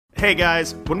Hey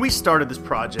guys, when we started this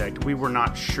project, we were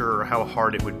not sure how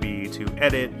hard it would be to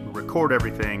edit, record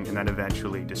everything, and then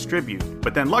eventually distribute.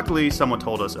 But then luckily, someone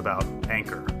told us about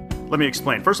Anchor. Let me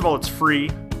explain. First of all, it's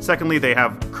free. Secondly, they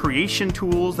have creation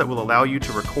tools that will allow you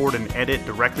to record and edit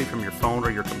directly from your phone or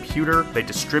your computer. They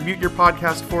distribute your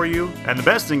podcast for you. And the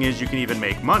best thing is you can even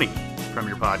make money from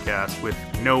your podcast with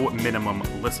no minimum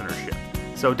listenership.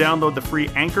 So download the free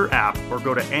Anchor app or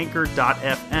go to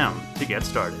anchor.fm to get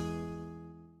started.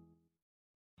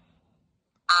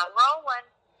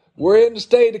 We're in a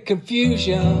state of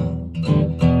confusion.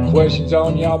 Questions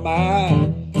on your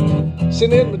mind.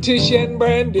 Send in Letitia and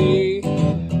Brandy.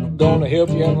 Gonna help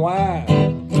you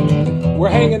unwind. We're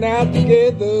hanging out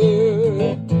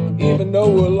together, even though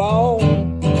we're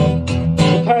alone.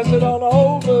 So pass it on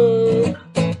over.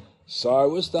 Sorry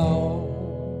we're stoned.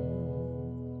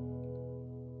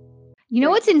 You know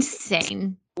what's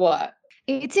insane? What?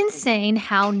 It's insane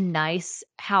how nice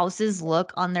houses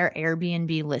look on their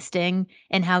Airbnb listing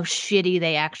and how shitty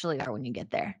they actually are when you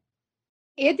get there.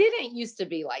 It didn't used to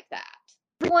be like that.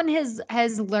 Everyone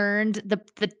has learned the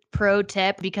pro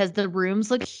tip because the rooms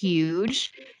look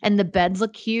huge and the beds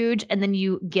look huge, and then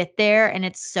you get there and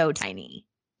it's so tiny.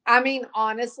 I mean,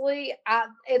 honestly,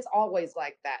 it's always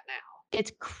like that now.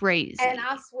 It's crazy. And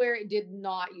I swear it did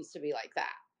not used to be like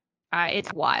that.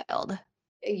 It's wild.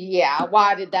 Yeah.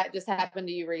 Why did that just happen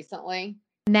to you recently?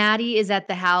 Maddie is at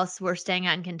the house we're staying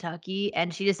at in Kentucky,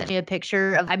 and she just sent me a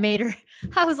picture of,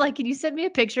 I was like, can you send me a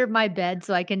picture of my bed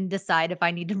so I can decide if I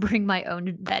need to bring my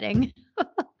own bedding?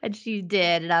 And she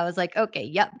did. And I was like, okay,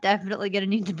 yep, definitely going to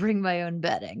need to bring my own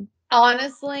bedding.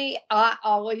 Honestly, I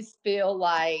always feel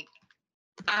like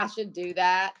I should do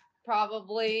that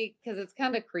probably because it's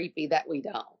kind of creepy that we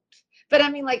don't. But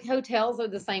I mean, like hotels are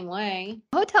the same way.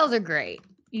 Hotels are great.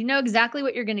 You know exactly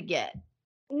what you're going to get.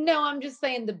 No, I'm just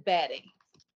saying the bedding.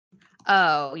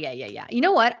 Oh, yeah. You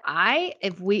know what?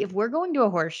 If we're going to a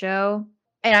horse show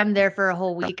and I'm there for a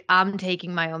whole week, I'm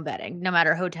taking my own bedding, no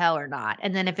matter hotel or not.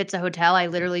 And then if it's a hotel, I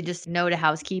literally just know to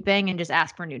housekeeping and just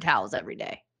ask for new towels every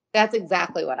day. That's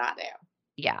exactly what I do.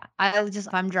 Yeah. If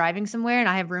I'm driving somewhere and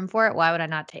I have room for it, why would I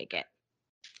not take it?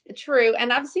 True.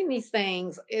 And I've seen these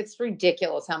things. It's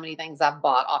ridiculous how many things I've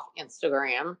bought off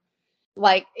Instagram.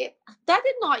 Like that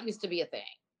did not used to be a thing.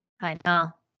 I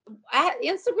know.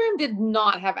 Instagram did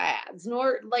not have ads,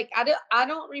 nor like I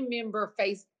don't remember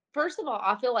First of all,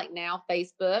 I feel like now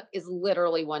Facebook is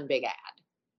literally one big ad.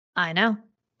 I know.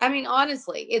 I mean,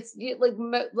 honestly, it's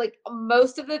like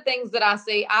most of the things that I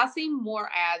see more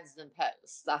ads than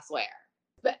posts. I swear.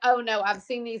 But oh no, I've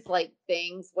seen these like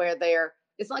things where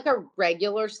it's like a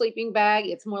regular sleeping bag.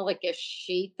 It's more like a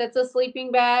sheet that's a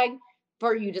sleeping bag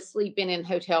for you to sleep in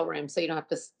hotel rooms, so you don't have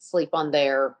to sleep on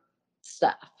their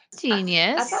stuff.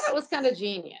 Genius. I thought it was kind of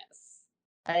genius.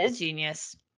 That is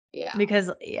genius. Yeah.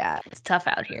 Because it's tough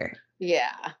out here.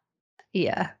 Yeah.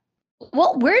 Yeah.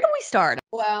 Well, where do we start?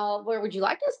 Well, where would you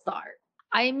like to start?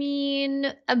 I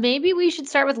mean, maybe we should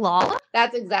start with Lolla.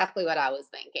 That's exactly what I was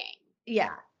thinking.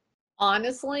 Yeah.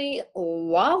 Honestly,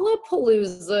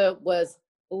 Lollapalooza was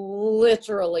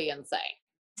literally insane.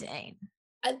 Insane.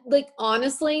 Like,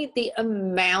 honestly, the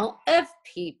amount of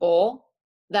people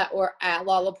that were at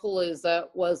Lollapalooza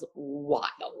was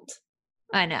wild.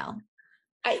 I know.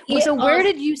 So where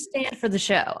did you stand for the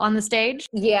show? On the stage?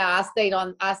 Yeah,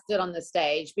 I stood on the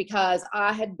stage because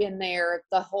I had been there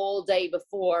the whole day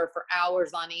before for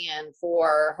hours on end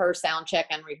for her sound check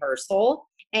and rehearsal.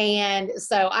 And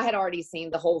so I had already seen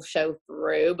the whole show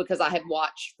through because I had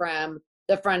watched from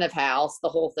the front of house, the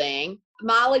whole thing.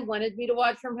 Molly wanted me to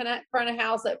watch from front of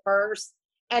house at first.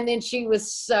 And then she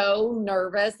was so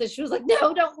nervous that she was like,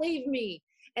 no, don't leave me.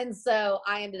 And so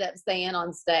I ended up staying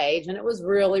on stage, and it was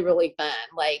really, really fun.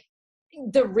 Like,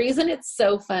 the reason it's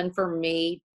so fun for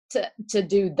me to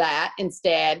do that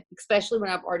instead, especially when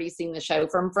I've already seen the show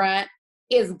from front,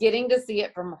 is getting to see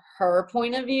it from her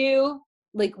point of view,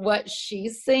 like what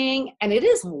she's seeing. And it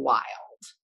is wild.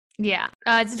 Yeah.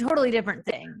 It's a totally different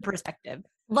perspective.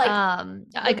 Like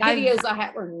videos I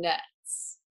had were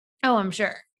nuts. Oh, I'm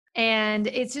sure. And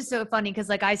it's just so funny because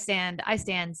like I stand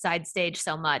side stage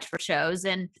so much for shows,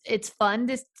 and it's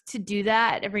fun to do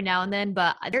that every now and then,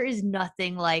 but there is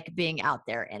nothing like being out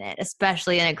there in it,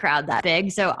 especially in a crowd that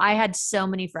big. So I had so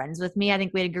many friends with me. I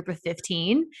think we had a group of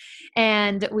 15,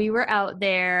 and we were out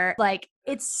there. Like,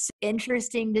 it's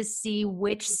interesting to see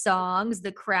which songs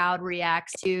the crowd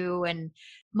reacts to. And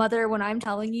Mother, when I'm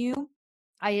telling you,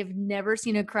 I have never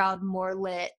seen a crowd more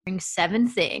lit during 7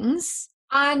 Things.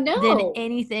 I know. Than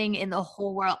anything in the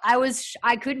whole world.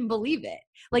 I couldn't believe it.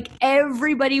 Like,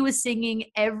 everybody was singing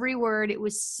every word. It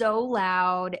was so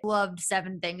loud. Loved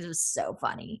 7 Things. It was so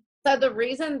funny. So the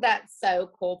reason that's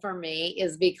so cool for me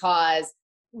is because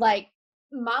like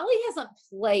Molly hasn't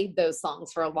played those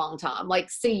songs for a long time, like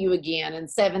See You Again and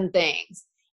Seven Things.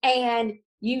 And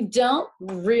you don't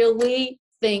really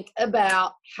think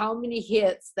about how many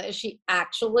hits that she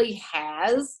actually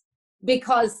has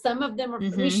because some of them are, I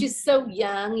mean, Mhm. she's so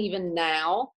young even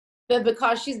now, but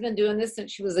because she's been doing this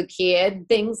since she was a kid,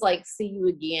 things like See You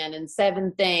Again and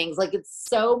Seven Things, like it's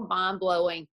so mind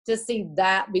blowing to see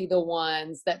that be the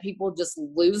ones that people just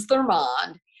lose their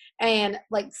mind and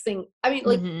like sing. I mean,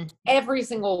 like Mhm. every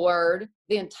single word,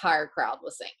 the entire crowd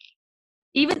was singing.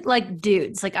 Even like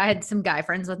dudes, like I had some guy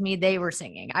friends with me, they were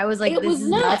singing. I was like, It this was is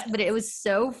nuts, nuts. but it was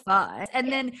so fun.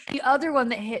 And then the other one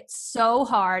that hit so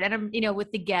hard, and I'm, with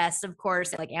the guests, of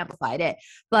course, like amplified it,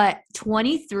 but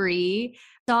 23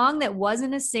 song that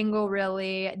wasn't a single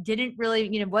really, didn't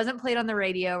really, wasn't played on the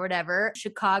radio or whatever.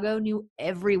 Chicago knew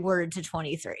every word to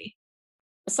 23.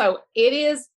 So it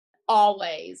is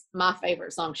always my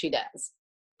favorite song she does.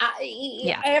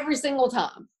 Yeah. Every single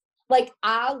time. Like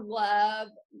I love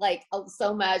like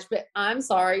so much, but I'm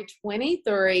sorry,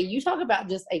 23, you talk about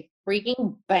just a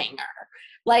freaking banger.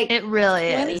 Like It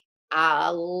really 20, is. I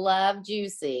love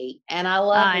Juicy and I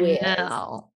love I Wiz.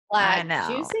 know. I Like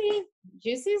know.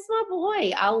 Juicy's my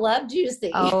boy. I love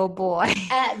Juicy. Oh boy.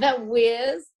 But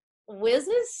Wiz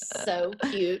is so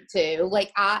cute too.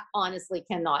 Like I honestly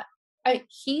cannot.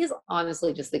 He's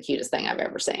honestly just the cutest thing I've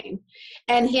ever seen.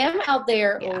 And him out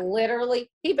there, Yeah. literally,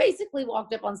 he basically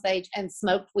walked up on stage and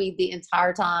smoked weed the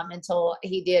entire time until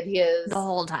he did his The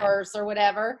whole time. verse or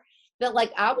whatever. But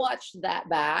like I watched that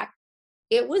back.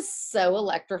 It was so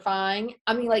electrifying.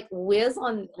 I mean, like Wiz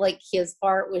on like his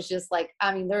part was just like,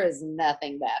 I mean, there is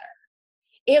nothing better.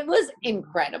 It was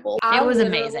incredible. It was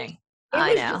amazing.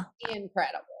 I know. Just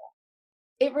incredible.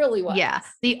 It really was. Yeah.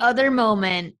 The other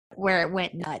moment where it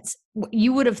went nuts,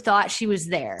 you would have thought she was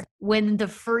there. When the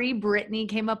Free Britney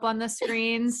came up on the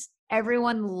screens,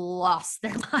 everyone lost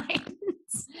their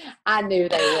minds. I knew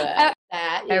they would.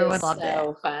 That Everyone is loved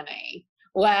so funny.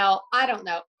 Well, I don't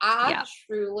know. I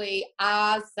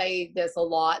say this a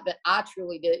lot, but I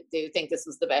truly do think this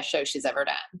was the best show she's ever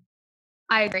done.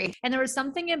 I agree. And there was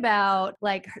something about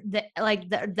like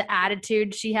the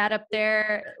attitude she had up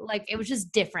there. Like it was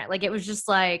just different. Like it was just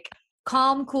like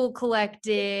calm, cool,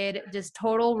 collected, just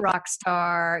total rock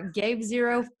star, gave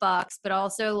zero fucks, but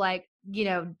also like,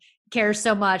 cares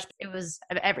so much. It was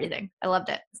everything. I loved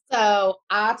it. So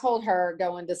I told her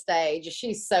going to stage,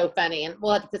 she's so funny, and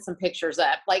we'll have to put some pictures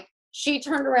up. Like she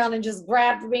turned around and just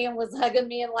grabbed me and was hugging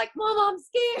me and like, Mom, I'm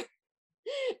scared.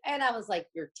 And I was like,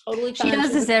 you're totally fine. She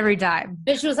does this every time.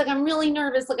 But she was like, I'm really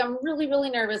nervous. Like, I'm really,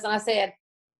 really nervous. And I said,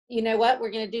 you know what?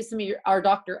 We're going to do some of our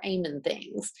Dr. Amen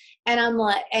things. And I'm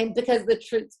like, and because the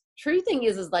true thing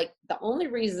is like the only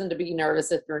reason to be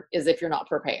nervous is if you're not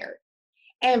prepared.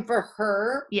 And for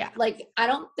her, yeah, like, I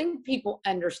don't think people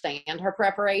understand her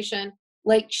preparation.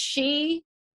 Like she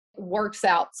works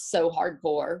out so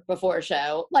hardcore before a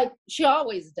show. Like she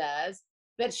always does,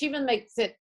 but she even makes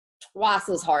it twice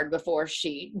as hard before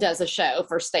she does a show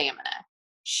for stamina.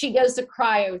 She goes to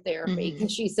cryotherapy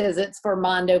because she says it's for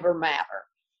mind over matter.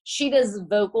 She does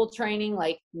vocal training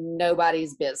like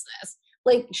nobody's business.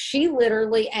 Like she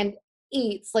literally and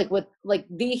eats like with like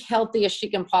the healthiest she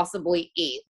can possibly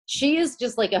eat. She is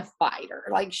just like a fighter.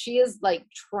 Like she is like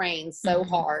trained so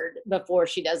hard before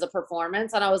she does a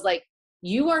performance. And I was like,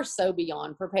 you are so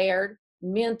beyond prepared.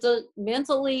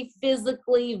 Mentally,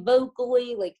 physically,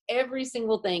 vocally, like every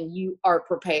single thing, you are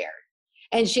prepared.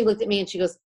 And she looked at me and she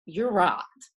goes, you're right.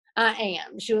 I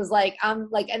am. She was like, I'm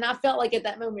like, and I felt like at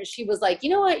that moment, she was like, you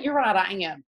know what? You're right. I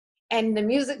am. And the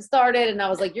music started and I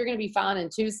was like, you're going to be fine in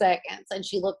 2 seconds. And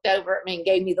she looked over at me and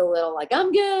gave me the little, like,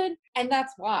 I'm good. And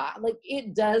that's why, like,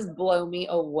 it does blow me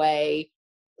away,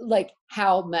 like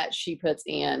how much she puts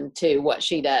into what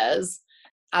she does.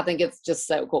 I think it's just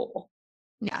so cool.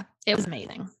 Yeah, it was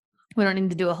amazing. We don't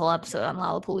need to do a whole episode on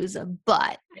Lollapalooza,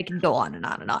 but I can go on and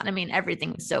on and on. I mean,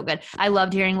 everything was so good. I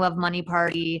loved hearing Love Money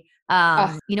Party.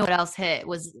 You know what else hit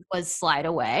was Slide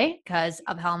Away because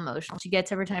of how emotional she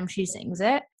gets every time she sings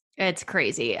it. It's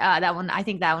crazy. That one, I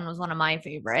think that one was one of my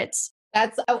favorites.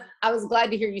 I was glad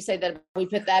to hear you say that. We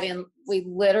put that in. We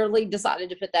literally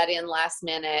decided to put that in last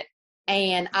minute.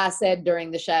 And I said during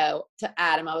the show to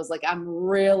Adam, I was like, I'm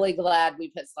really glad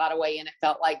we put Slide Away in. It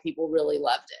felt like people really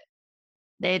loved it.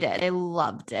 They did. They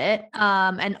loved it.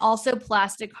 And also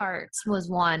Plastic Hearts was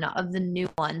one of the new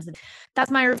ones.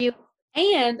 That's my review.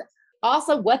 And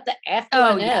also What the F Do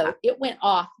I Know? Yeah. It went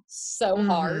off so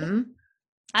hard.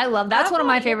 I love that's one of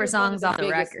my favorite songs on the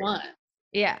record. One.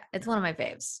 Yeah, it's one of my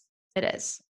faves. It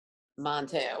is. Mine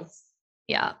too.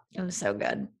 Yeah, it was so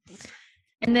good.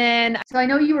 And then, so I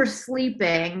know you were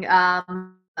sleeping,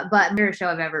 but favorite show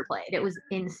I've ever played. It was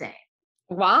insane.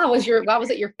 Why was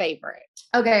it your favorite?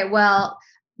 Okay, well,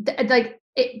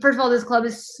 first of all, this club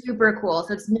is super cool.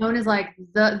 So it's known as like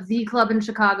the club in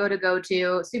Chicago to go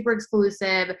to, super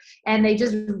exclusive, and they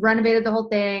just renovated the whole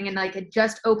thing, and like it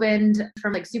just opened.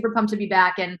 From like super pumped to be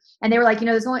back, and they were like, it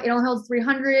only holds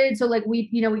 300, so like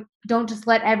we don't just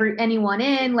let anyone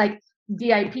in, like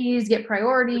VIPs get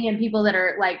priority, and people that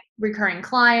are like recurring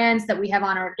clients that we have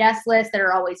on our guest list that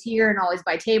are always here and always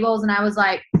buy tables. And I was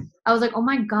like, oh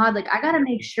my God, like I got to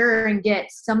make sure and get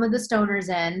some of the stoners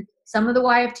in, some of the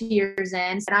YFTers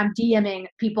in. And I'm DMing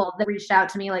people that reached out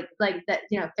to me, like that,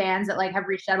 fans that like have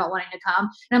reached out about wanting to come.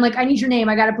 And I'm like, I need your name.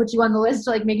 I got to put you on the list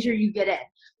to like make sure you get in.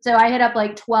 So I hit up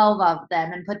like 12 of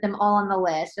them and put them all on the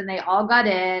list, and they all got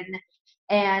in.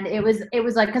 And it was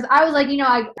like, because I was like,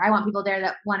 I want people there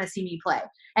that want to see me play.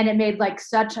 And it made like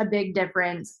such a big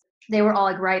difference. They were all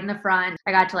like right in the front.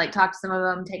 I got to like talk to some of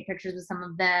them, take pictures with some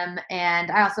of them.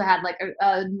 And I also had like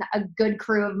a good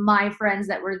crew of my friends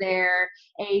that were there.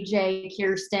 AJ,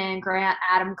 Kirsten, Grant,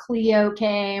 Adam, Cleo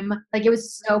came. Like it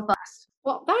was so fun.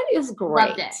 Well, that is great.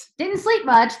 Loved it. Didn't sleep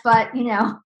much, but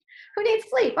who needs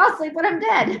sleep? I'll sleep when I'm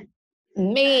dead.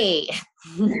 Me.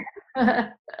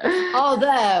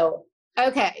 Although,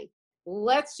 okay,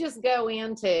 let's just go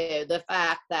into the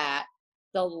fact that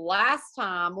the last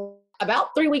time, about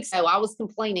 3 weeks ago, I was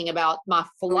complaining about my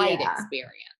flight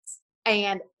experience.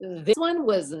 And this one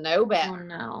was no better. Oh,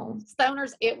 no.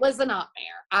 Stoners, it was a nightmare.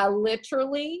 I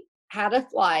literally had a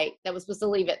flight that was supposed to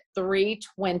leave at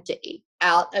 3:20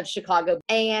 out of Chicago.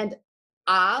 And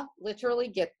I literally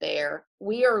get there.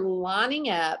 We are lining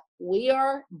up. We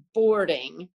are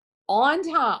boarding on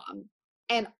time.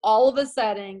 And all of a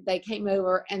sudden, they came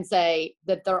over and say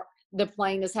that the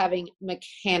plane is having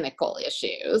mechanical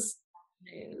issues.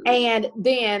 And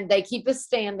then they keep us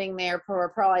standing there for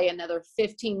probably another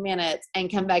 15 minutes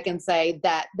and come back and say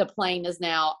that the plane is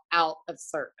now out of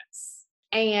service.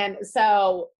 And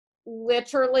so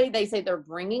literally they say they're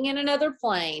bringing in another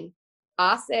plane.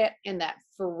 I sat in that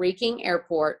freaking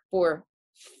airport for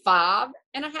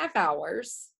 5.5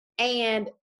 hours, and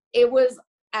it was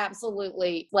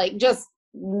absolutely like just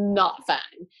not fun.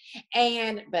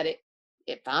 But it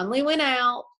finally went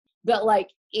out. But like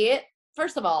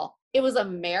first of all, it was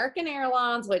American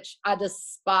Airlines, which I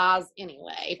despise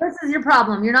anyway. This is your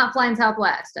problem. You're not flying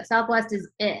Southwest. Southwest is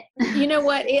it. You know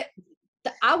what?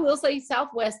 I will say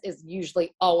Southwest is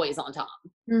usually always on time.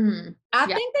 Mm-hmm. I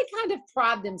think they kind of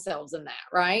pride themselves in that,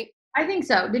 right? I think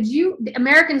so.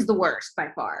 American's the worst by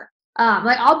far.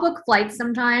 Like I'll book flights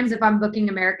sometimes if I'm booking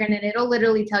American, and it'll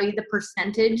literally tell you the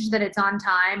percentage that it's on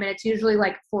time, and it's usually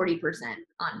like 40%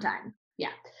 on time. Yeah.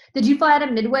 Did you fly out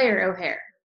of Midway or O'Hare?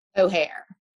 O'Hare.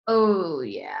 Oh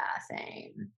yeah,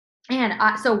 same.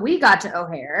 And so we got to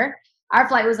O'Hare. Our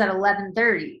flight was at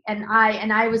 11:30, and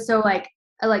I was so like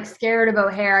scared of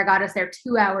O'Hare. I got us there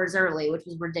 2 hours early, which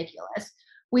was ridiculous.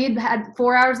 We had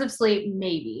 4 hours of sleep,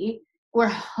 maybe. We're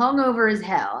hungover as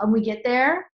hell, and we get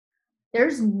there.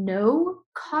 There's no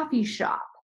coffee shop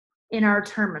in our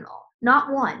terminal.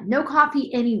 Not one. No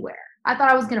coffee anywhere. I thought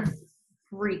I was gonna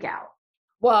freak out.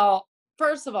 Well,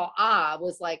 first of all, I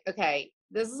was like, okay,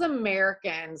 this is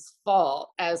Americans' fault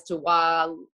as to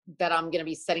why that I'm going to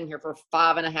be sitting here for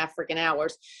 5.5 freaking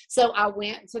hours. So I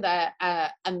went to the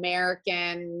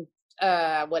American,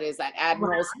 what is that,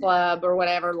 Admirals Club or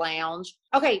whatever lounge.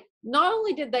 Okay, not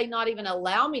only did they not even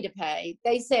allow me to pay,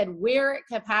 they said, we're at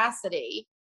capacity,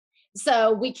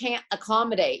 so we can't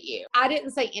accommodate you. I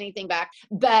didn't say anything back,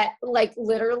 but like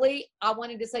literally I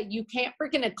wanted to say, you can't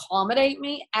freaking accommodate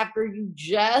me after you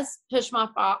just pushed my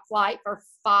flight for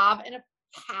 5.5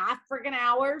 freaking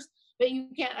hours, but you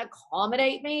can't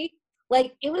accommodate me.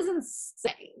 Like it was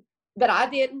insane. But I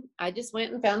didn't. I just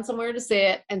went and found somewhere to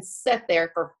sit and sat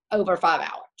there for over 5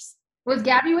 hours. Was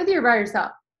Gabby with you or by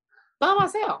yourself? By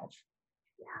myself.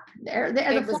 Yeah.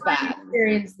 The flying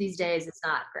experience these days, it's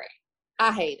not great.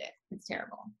 I hate it. It's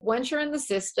terrible. Once you're in the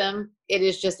system, it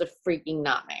is just a freaking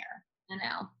nightmare. I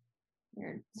know.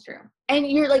 It's true. And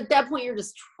you're like, at that point, you're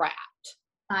just trapped.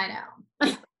 I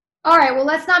know. All right, well,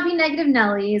 let's not be negative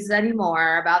Nellies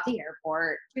anymore about the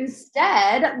airport.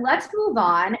 Instead, let's move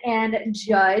on and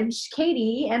judge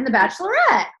Katie and the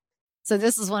Bachelorette. So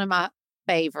this is one of my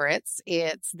favorites.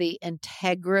 It's the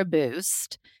Integra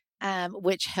Boost,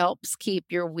 which helps keep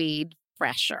your weed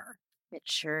fresher. It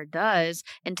sure does.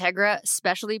 Integra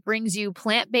specially brings you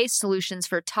plant-based solutions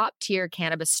for top-tier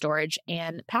cannabis storage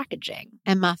and packaging.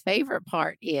 And my favorite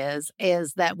part is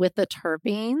that with the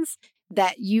terpenes,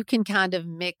 that you can kind of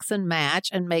mix and match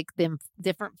and make them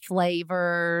different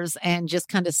flavors and just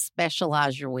kind of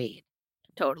specialize your weed.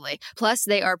 Totally. Plus,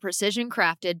 they are precision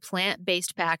crafted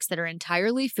plant-based packs that are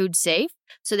entirely food safe,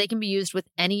 so they can be used with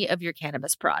any of your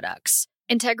cannabis products.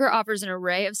 Integra offers an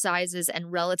array of sizes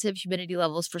and relative humidity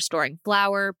levels for storing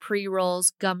flour,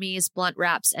 pre-rolls, gummies, blunt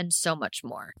wraps, and so much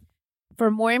more.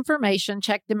 For more information,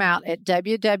 check them out at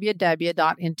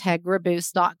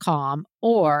www.integraboost.com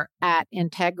or at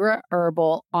Integra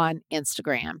Herbal on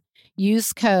Instagram.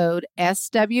 Use code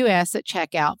SWS at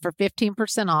checkout for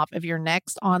 15% off of your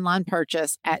next online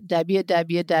purchase at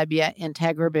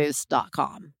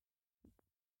www.integraboost.com.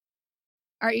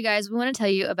 All right, you guys, we want to tell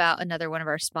you about another one of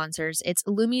our sponsors. It's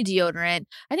Lumi Deodorant.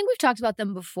 I think we've talked about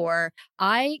them before.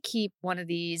 I keep one of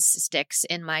these sticks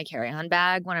in my carry-on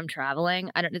bag when I'm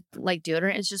traveling. I don't like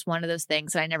deodorant. It's just one of those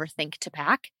things that I never think to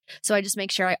pack. So I just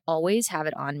make sure I always have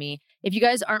it on me. If you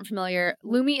guys aren't familiar,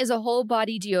 Lumi is a whole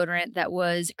body deodorant that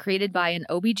was created by an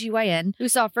OBGYN who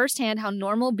saw firsthand how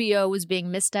normal BO was being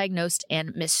misdiagnosed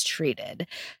and mistreated.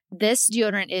 This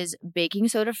deodorant is baking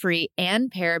soda free and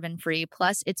paraben free,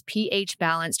 plus it's pH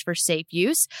balanced for safe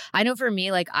use. I know for me,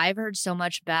 like I've heard so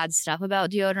much bad stuff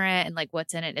about deodorant and like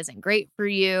what's in it isn't great for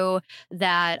you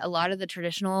that a lot of the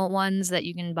traditional ones that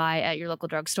you can buy at your local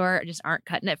drugstore just aren't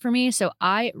cutting it for me. So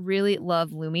I really love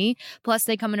Lumi. Plus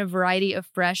they come in a variety of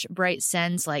fresh, bright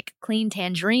scents like clean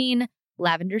tangerine,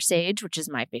 lavender sage, which is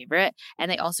my favorite,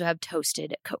 and they also have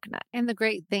toasted coconut. And the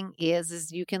great thing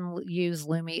is you can use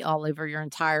Lumi all over your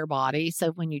entire body.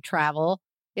 So when you travel,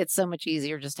 it's so much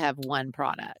easier just to have one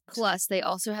product. Plus, they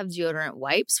also have deodorant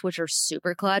wipes, which are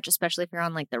super clutch, especially if you're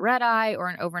on like the red eye or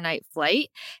an overnight flight.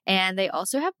 And they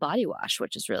also have body wash,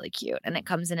 which is really cute. And it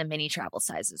comes in a mini travel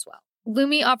size as well.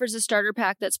 Lumi offers a starter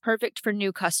pack that's perfect for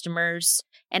new customers.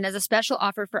 And as a special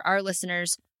offer for our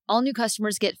listeners, all new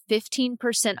customers get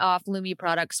 15% off Lumi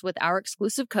products with our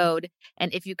exclusive code.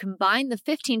 And if you combine the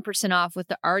 15% off with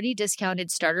the already discounted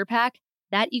starter pack,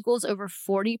 that equals over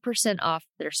 40% off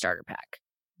their starter pack.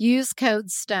 Use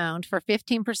code STONED for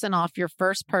 15% off your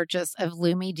first purchase of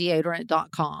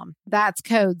LumiDeodorant.com. That's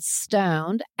code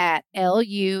STONED at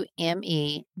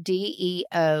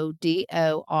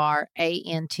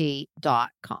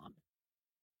LumiDeodorant.com.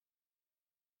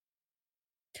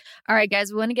 All right,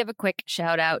 guys, we want to give a quick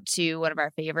shout out to one of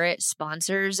our favorite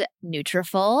sponsors,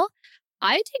 Nutrafol.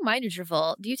 I take my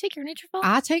Nutrafol. Do you take your Nutrafol?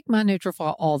 I take my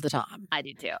Nutrafol all the time. I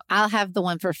do too. I'll have the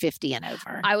one for 50 and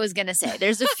over. I was going to say,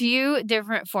 there's a few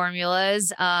different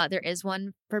formulas. There is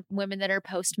one for women that are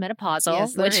postmenopausal,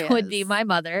 Yes, which would be my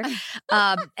mother.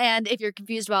 And if you're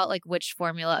confused about like which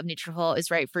formula of Nutrafol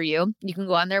is right for you, you can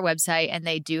go on their website and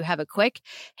they do have a quick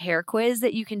hair quiz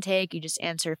that you can take. You just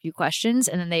answer a few questions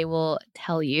and then they will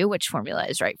tell you which formula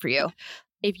is right for you.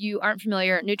 If you aren't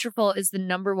familiar, Nutrafol is the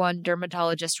 #1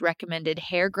 dermatologist recommended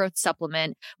hair growth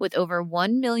supplement with over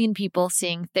 1 million people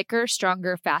seeing thicker,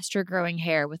 stronger, faster growing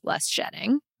hair with less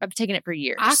shedding. I've taken it for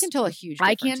years. I can tell a huge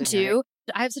difference. I can too.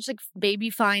 I have such like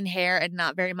baby fine hair and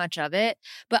not very much of it,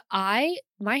 but my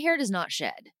hair does not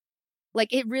shed.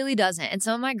 Like it really doesn't. And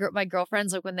some of my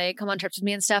girlfriends, like when they come on trips with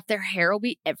me and stuff, their hair will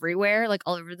be everywhere, like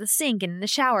all over the sink and in the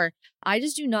shower. I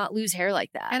just do not lose hair like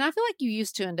that. And I feel like you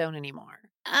used to and don't anymore.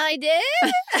 I did.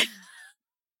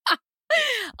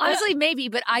 Honestly, maybe,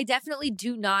 but I definitely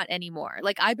do not anymore.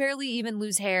 Like I barely even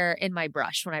lose hair in my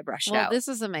brush when I brush it out. This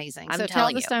is amazing. I'm so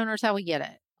tell the stoners how we get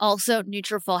it. Also,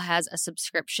 Nutrafol has a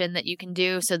subscription that you can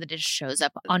do so that it shows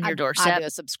up on your doorstep. I do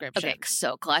a subscription. Okay,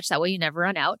 so clutch. That way you never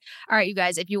run out. All right, you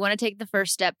guys, if you want to take the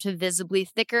first step to visibly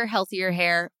thicker, healthier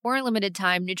hair for a limited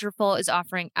time, Nutrafol is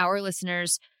offering our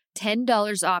listeners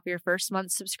 $10 off your first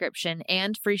month's subscription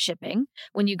and free shipping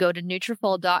when you go to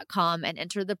Nutrafol.com and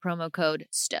enter the promo code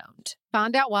STONED.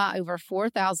 Find out why over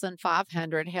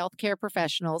 4,500 healthcare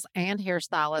professionals and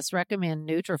hairstylists recommend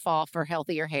Nutrafol for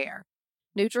healthier hair.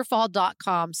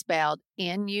 Nutrafol.com spelled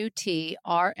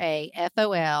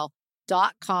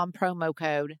Nutrafol.com promo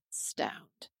code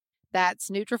STONED. That's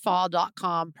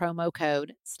Nutrafol.com promo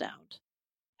code STONED.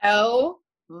 Oh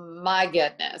my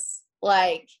goodness.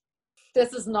 Like,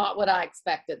 this is not what I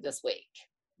expected this week.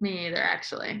 Me either,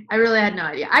 actually. I really had no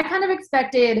idea. I kind of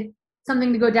expected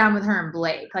something to go down with her and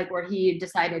Blake, like where he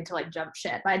decided to like jump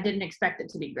ship. I didn't expect it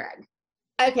to be Greg.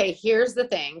 Okay, here's the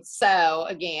thing. So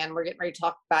again, we're getting ready to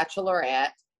talk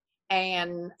Bachelorette,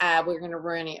 and we're going to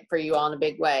ruin it for you all in a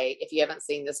big way if you haven't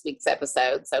seen this week's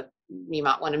episode. So you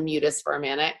might want to mute us for a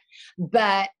minute.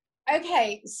 But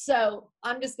okay, so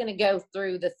I'm just going to go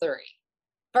through the three.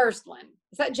 First one,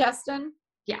 is that Justin?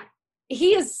 Yeah.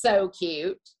 He is so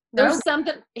cute. There's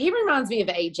something, he reminds me of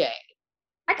AJ.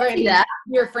 I can see that.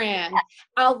 Your friend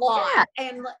a lot. Yeah.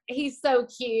 And he's so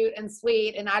cute and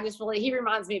sweet. And he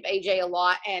reminds me of AJ a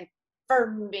lot. And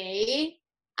for me,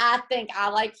 I think I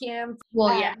like him.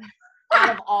 Well, yeah.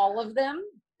 out of all of them.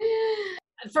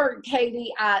 For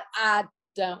Katie, I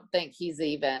don't think he's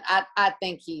even. I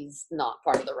think he's not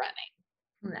part of the running.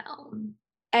 No.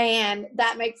 And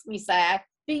that makes me sad.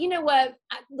 But you know what?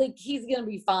 Like, he's going to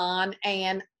be fine.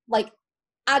 And like,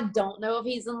 I don't know if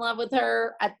he's in love with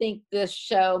her. I think this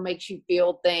show makes you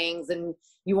feel things and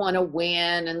you want to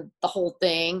win and the whole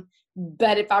thing.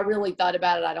 But if I really thought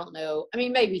about it, I don't know. I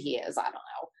mean, maybe he is. I don't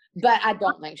know. But I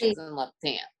don't think she's in love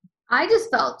with him. I just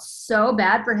felt so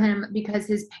bad for him because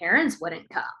his parents wouldn't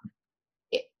come.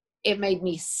 It made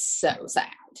me so sad.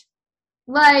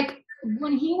 Like,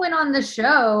 when he went on the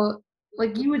show,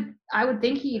 like, I would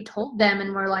think he told them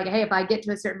and were like, hey, if I get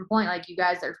to a certain point, like, you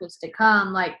guys are supposed to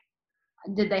come. Like,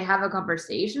 did they have a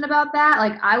conversation about that?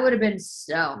 Like, I would have been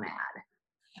so mad.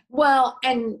 Well,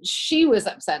 and she was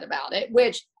upset about it,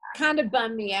 which kind of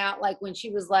bummed me out. Like, when she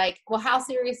was like, well, how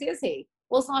serious is he?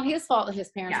 Well, it's not his fault that his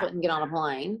parents wouldn't get on a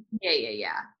plane. Yeah. You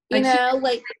Like, know,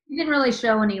 like, she didn't really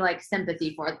show any like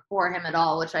sympathy for him at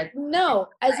all, which no.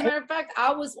 As a matter of fact,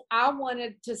 I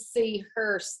wanted to see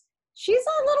her. She's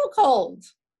a little cold.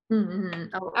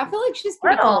 Mm-hmm. I feel like she's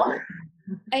pretty cold.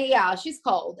 And yeah, she's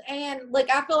cold. And like,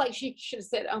 I feel like she should have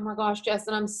said, oh my gosh,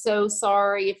 Justin, I'm so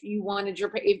sorry if you wanted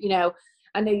if, you know,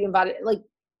 I know you invited, like,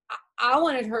 I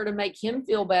wanted her to make him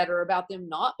feel better about them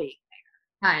not being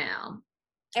there. I know.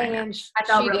 And she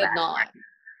did not.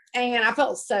 And I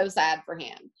felt so sad for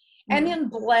him. Mm-hmm. And then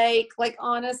Blake, like,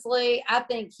 honestly, I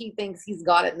think he thinks he's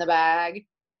got it in the bag.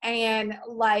 And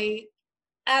like,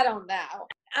 I don't know.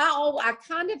 I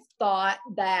kind of thought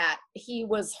that he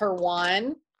was her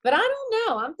one, but I don't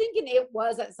know. I'm thinking it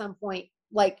was at some point,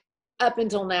 like, up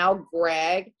until now,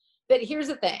 Greg. But here's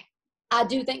the thing. I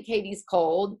do think Katie's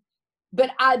cold,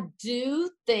 but I do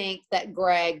think that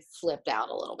Greg flipped out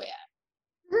a little bit.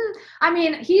 I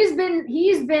mean, he's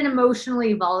been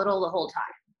emotionally volatile the whole time.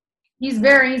 He's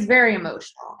very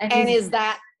emotional. And is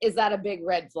that a big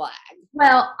red flag?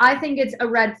 Well, I think it's a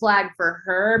red flag for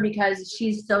her because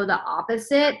she's so the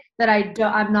opposite that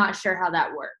I'm not sure how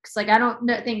that works. Like, I don't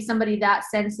think somebody that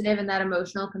sensitive and that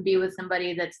emotional can be with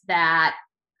somebody that's that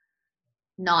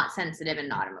not sensitive and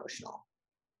not emotional.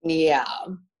 Yeah.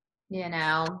 You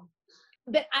know?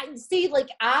 But I see, like,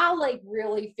 I like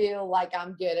really feel like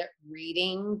I'm good at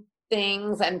reading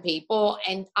things and people.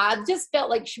 And I just felt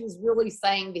like she was really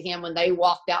saying to him when they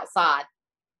walked outside,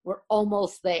 we're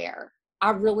almost there.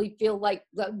 I really feel like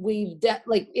that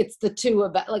like, it's the two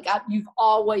of us. Like, you've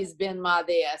always been my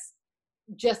this.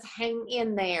 Just hang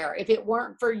in there. If it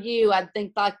weren't for you, I'd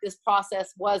think like this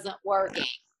process wasn't working.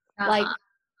 Like,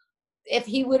 if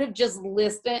he would have just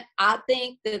listened, I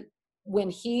think that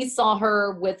when he saw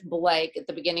her with Blake at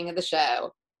the beginning of the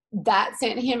show, that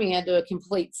sent him into a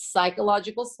complete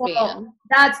psychological spin. Well,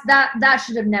 that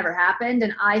should have never happened.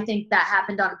 And I think that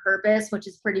happened on purpose, which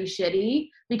is pretty shitty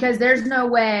because there's no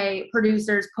way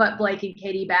producers put Blake and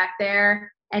Katie back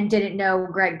there and didn't know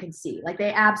Greg could see. Like,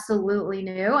 they absolutely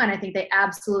knew. And I think they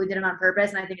absolutely did it on purpose.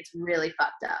 And I think it's really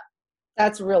fucked up.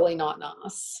 That's really not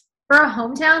nice. For a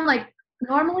hometown, like,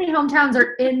 normally hometowns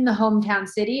are in the hometown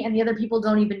city and the other people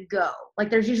don't even go. Like,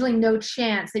 there's usually no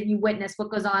chance that you witness what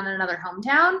goes on in another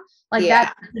hometown. Like,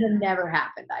 that should have never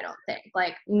happened, I don't think.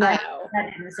 Like, no.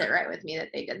 That didn't sit right with me that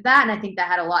they did that. And I think that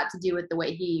had a lot to do with the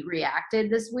way he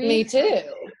reacted this week. Me too.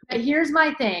 But here's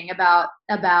my thing about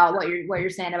what you're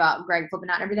saying about Greg flipping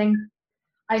out and everything.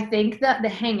 I think that the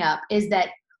hang up is that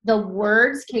the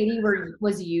words Katie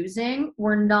was using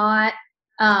were not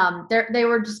they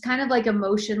were just kind of like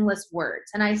emotionless words.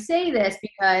 And I say this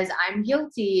because I'm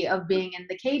guilty of being in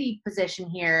the Katie position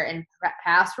here in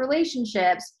past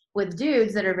relationships with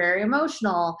dudes that are very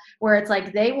emotional, where it's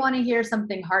like they want to hear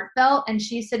something heartfelt and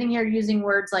she's sitting here using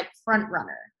words like front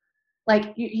runner.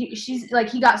 Like, she's like,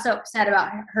 he got so upset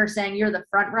about her saying you're the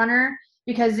front runner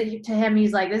because to him,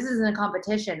 he's like, this isn't a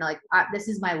competition. Like, this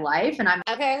is my life. And I'm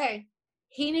okay.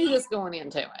 He knew this going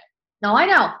into it. No, I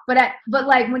know. But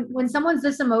like when someone's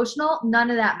this emotional, none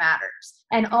of that matters.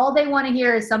 And all they want to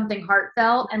hear is something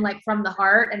heartfelt and like from the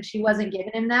heart. And she wasn't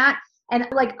giving him that. And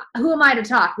like, who am I to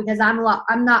talk? Because I don't know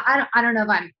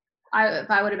if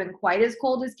I would have been quite as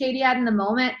cold as Katie had in the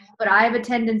moment, but I have a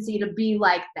tendency to be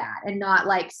like that and not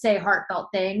like say heartfelt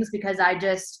things because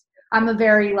I'm a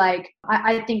very like,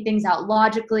 I think things out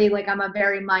logically. Like, I'm a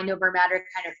very mind over matter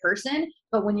kind of person.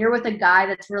 But when you're with a guy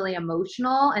that's really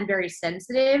emotional and very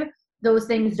sensitive, those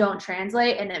things don't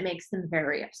translate and it makes them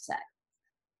very upset.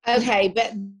 Okay,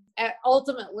 but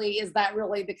ultimately, is that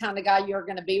really the kind of guy you're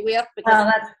going to be with? Well,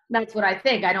 Because that's what I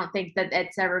think. I don't think that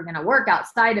it's ever going to work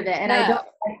outside of it. And I No.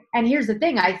 don't. And here's the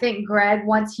thing. I think Greg,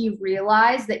 once he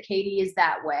realized that Katie is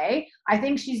that way, I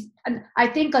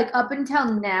think like up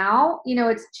until now,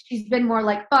 she's been more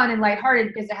like fun and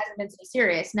lighthearted because it hasn't been so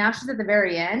serious. Now she's at the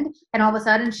very end, and all of a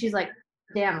sudden she's like,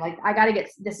 damn, like I gotta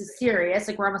this is serious.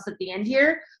 Like we're almost at the end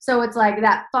here. So it's like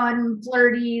that fun,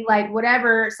 flirty, like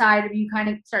whatever side of you kind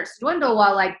of starts to dwindle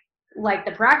while like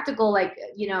the practical,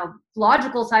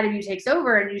 logical side of you takes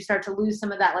over, and you start to lose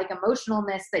some of that like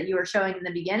emotionalness that you were showing in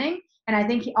the beginning. And I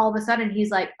think all of a sudden he's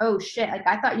like, oh shit, like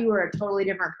I thought you were a totally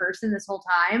different person this whole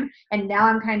time. And now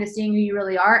I'm kind of seeing who you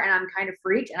really are, and I'm kind of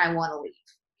freaked and I want to leave.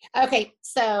 Okay,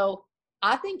 so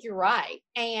I think you're right.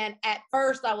 And at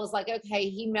first I was like, okay,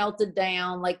 he melted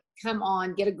down, like, come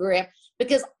on, get a grip.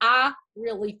 Because I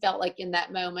really felt like in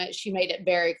that moment, she made it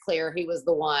very clear he was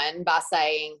the one by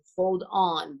saying, hold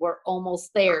on, we're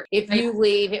almost there. If you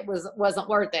leave, it wasn't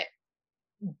worth it.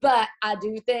 But I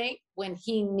do think when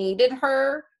he needed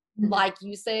her, like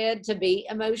you said, to be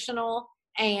emotional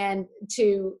and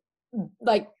to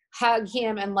like hug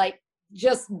him and like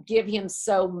just give him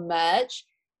so much,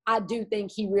 I do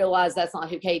think he realized that's not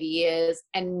who Katie is.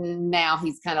 And now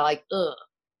he's kind of like, ugh,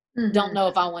 don't know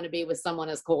if I want to be with someone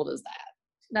as cold as that.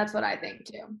 That's what I think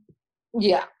too.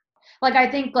 Yeah. Like,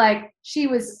 I think like she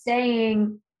was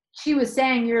saying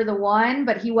you're the one,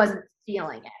 but he wasn't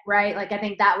feeling it, right? Like, I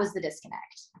think that was the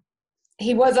disconnect.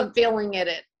 He wasn't feeling it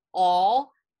at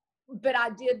all, but I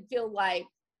did feel like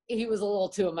he was a little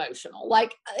too emotional.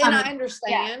 Like, and I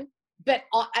understand, but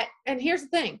and here's the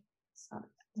thing.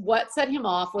 What set him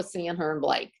off was seeing her and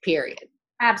Blake, period.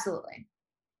 Absolutely.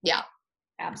 Yeah.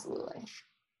 Absolutely.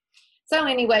 So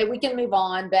anyway, we can move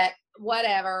on, but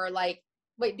whatever. Like,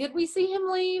 wait, did we see him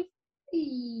leave?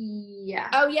 Yeah.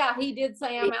 Oh, yeah, he did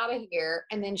say, I'm out of here.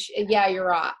 And then, yeah, you're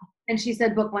right. And she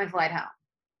said, book my flight home.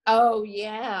 Oh,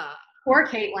 yeah. Poor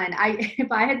Caitlin.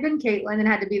 If I had been Caitlin and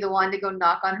had to be the one to go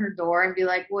knock on her door and be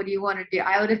like, what do you want to do?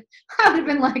 I would have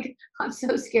been like, I'm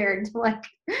so scared to like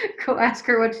go ask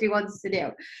her what she wants to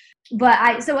do.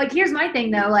 But so like, here's my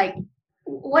thing though. Like,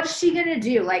 what's she going to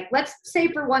do? Like, let's say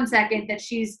for 1 second that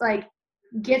she's like,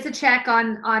 gets a check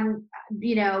on,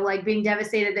 like being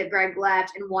devastated that Greg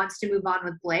left and wants to move on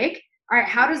with Blake. All right,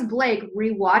 how does Blake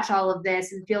rewatch all of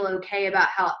this and feel okay about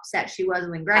how upset she was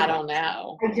when Greg left? I don't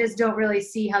know. I just don't really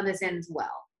see how this ends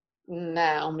well.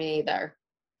 No, me either.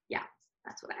 Yeah,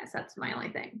 that's my only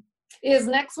thing. Is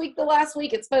next week the last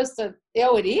week? It's supposed to,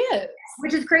 it is.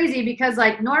 Which is crazy because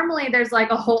like normally there's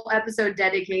like a whole episode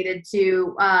dedicated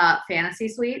to fantasy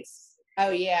suites. Oh,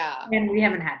 yeah. And we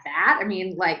haven't had that. I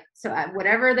mean, like, so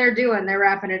whatever they're doing, they're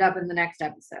wrapping it up in the next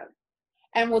episode.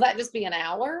 And will that just be an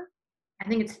hour? I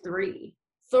think it's 3.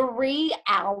 3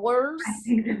 hours? I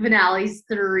think the finale's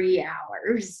 3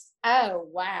 hours. Oh,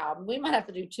 wow. We might have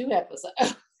to do 2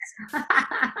 episodes.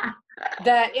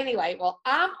 But anyway, well,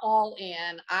 I'm all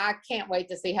in. I can't wait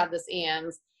to see how this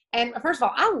ends. And first of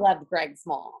all, I loved Greg's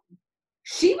mom.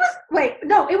 It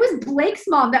was Blake's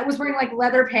mom that was wearing like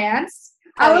leather pants.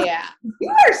 Yeah. You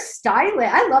are stylish.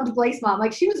 I loved Blake's mom.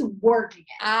 Like, she was working it.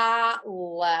 I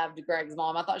loved Greg's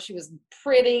mom. I thought she was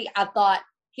pretty. I thought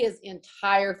his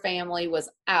entire family was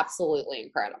absolutely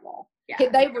incredible. Yeah.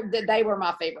 They were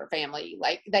my favorite family.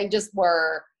 Like, they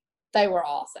were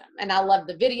awesome. And I loved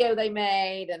the video they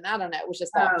made. And I don't know, it was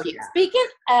just all cute. Yeah. Speaking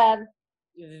of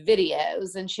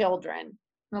videos and children.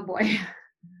 Oh boy.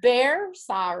 Bear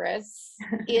Cyrus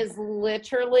is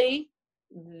literally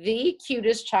the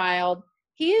cutest child.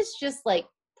 He is just like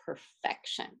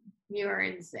perfection. You are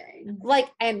insane. Like,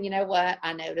 and you know what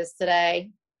I noticed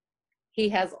today? He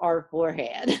has our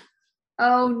forehead.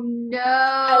 Oh no.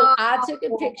 Oh, I took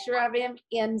a picture of him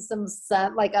in some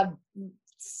sun, like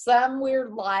some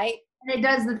weird light. And it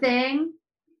does the thing.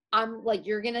 I'm like,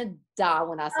 you're gonna die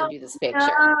when I send you this picture.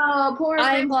 Oh, poor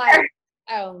I'm Bear. like,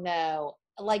 oh no.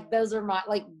 Like, those are my,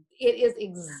 like, it is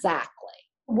exactly.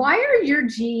 Why are your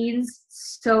genes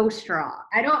so strong?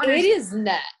 I don't understand. It is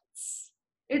nuts.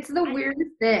 It's the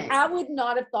weirdest thing. I would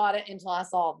not have thought it until I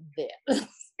saw this.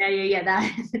 Yeah.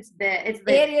 It is.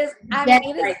 I mean,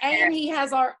 it is, right, and he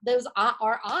has our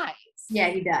eyes. Yeah,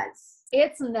 he does.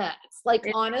 It's nuts. Like,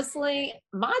 honestly,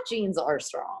 my genes are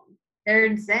strong. They're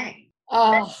insane.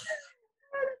 Oh,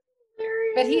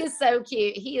 but he is so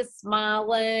cute. He is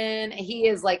smiling. He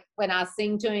is like, when I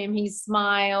sing to him, he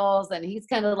smiles, and he's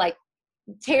kind of like,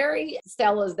 Terry,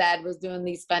 Stella's dad, was doing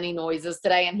these funny noises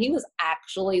today, and he was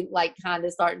actually like kind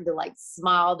of starting to like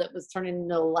smile that was turning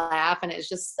into a laugh, and it's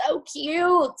just so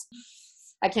cute.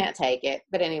 I can't take it.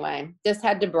 But anyway, just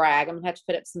had to brag. I'm gonna have to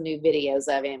put up some new videos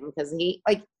of him because he,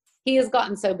 like, He has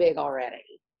gotten so big already.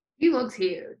 He looks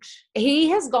huge. He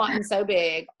has gotten so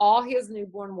big. All his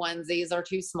newborn onesies are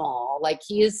too small. Like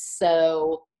he has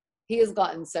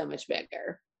gotten so much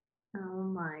bigger. Oh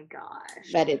my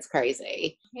gosh. But it's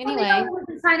crazy. Anyway, we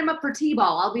can sign him up for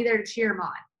T-ball. I'll be there to cheer him on.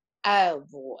 Oh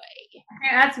boy.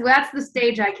 Yeah, that's the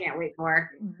stage I can't wait for.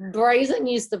 Brazen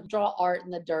used to draw art in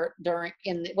the dirt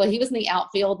he was in the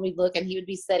outfield. We'd look and he would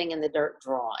be sitting in the dirt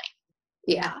drawing.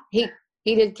 Yeah.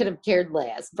 Could have cared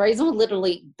less. Brazen would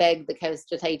literally beg the coach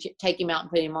to take him out and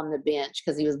put him on the bench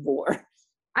because he was bored.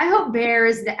 I hope Bear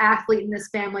is the athlete in this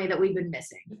family that we've been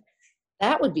missing.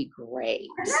 That would be great.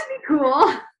 That'd be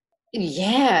cool.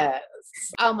 Yes.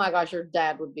 Oh my gosh, your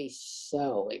dad would be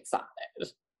so excited.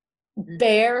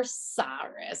 Bear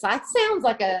Cyrus. That sounds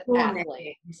like a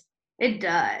athlete. It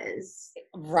does.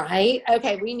 Right?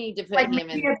 Okay, we need to put him in.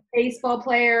 Maybe a baseball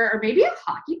player or maybe a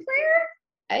hockey player.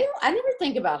 I never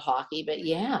think about hockey, but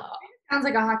yeah. Sounds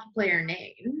like a hockey player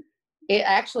name. It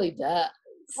actually does.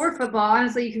 Or football.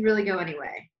 Honestly, you can really go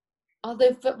anyway.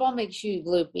 Although football makes you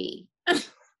gloopy.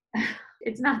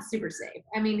 It's not super safe.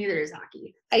 I mean, neither is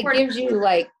hockey. It gives you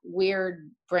like weird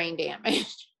brain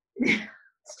damage.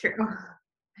 It's true.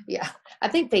 Yeah. I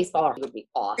think baseball would be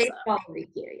awesome. Baseball would be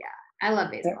cute, yeah. I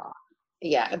love baseball.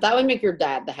 Yeah. That would make your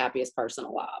dad the happiest person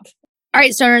alive. All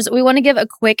right, stoners, we want to give a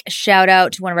quick shout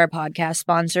out to one of our podcast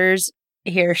sponsors.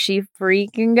 Here she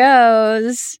freaking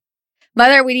goes.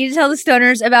 Mother, we need to tell the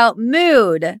stoners about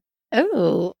Mood.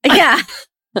 Oh, Yeah.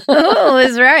 Oh,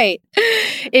 is right.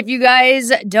 If you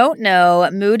guys don't know,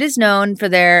 Mood is known for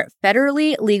their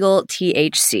federally legal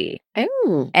THC.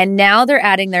 oh, And now they're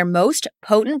adding their most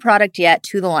potent product yet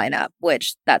to the lineup,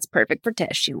 which that's perfect for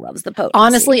Tish. She loves the potency.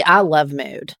 honestly, I love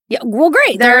Mood. Yeah, well,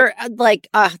 great. They're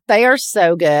they are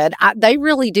so good. They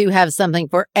really do have something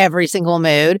for every single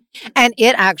mood, and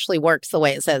it actually works the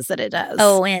way it says that it does.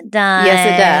 Oh, it does. Yes,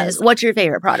 it does. What's your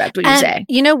favorite product, would you say?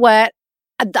 You know what?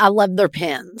 I love their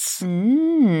pens.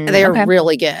 They are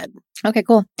really good. Okay,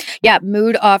 cool. Yeah,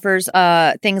 Mood offers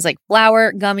things like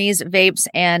flour, gummies, vapes,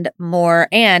 and more.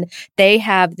 And they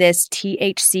have this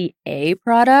THCA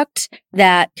product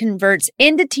that converts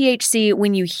into THC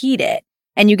when you heat it,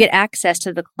 and you get access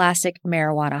to the classic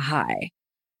marijuana high.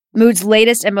 Mood's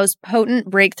latest and most potent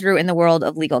breakthrough in the world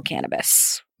of legal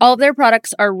cannabis. All of their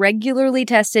products are regularly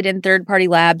tested in third-party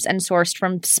labs and sourced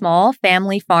from small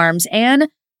family farms and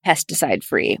pesticide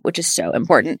free, which is so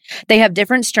important. They have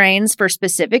different strains for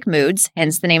specific moods,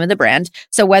 hence the name of the brand.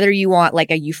 So whether you want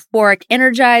like a euphoric,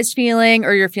 energized feeling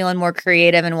or you're feeling more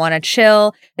creative and want to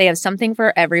chill, they have something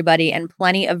for everybody and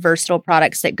plenty of versatile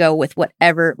products that go with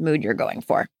whatever mood you're going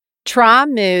for. Try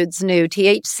Mood's new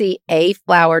THCA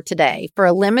flower today. For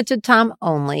a limited time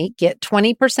only, get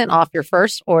 20% off your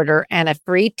first order and a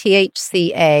free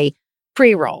THCA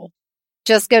pre-roll.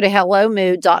 Just go to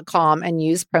hellomood.com and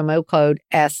use promo code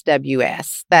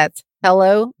SWS. That's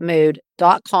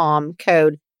hellomood.com,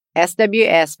 code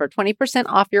SWS for 20%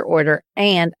 off your order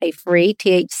and a free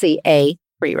THCA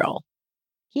pre-roll.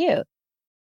 Cute.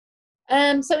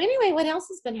 So anyway, what else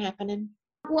has been happening?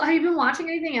 Well, have you been watching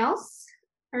anything else?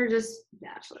 Or just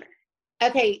Bachelor?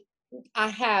 Okay, I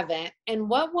haven't. And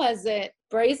what was it?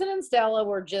 Brazen and Stella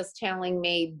were just telling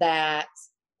me that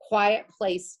Quiet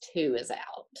Place 2 is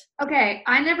out. Okay,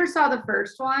 I never saw the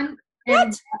first one.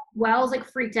 And Wells like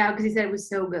freaked out because he said it was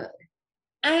so good.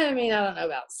 I mean, I don't know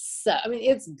about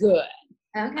it's good.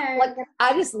 Okay. Like,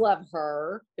 I just love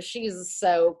her. She's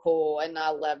so cool, and I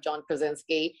love John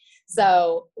Krasinski.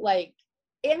 So, like,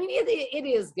 I mean, it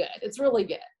is good. It's really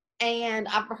good. And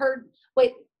I've heard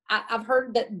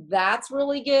that that's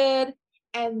really good.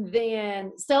 And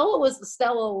then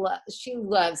Stella, she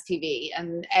loves TV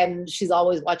and she's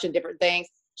always watching different things.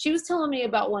 She was telling me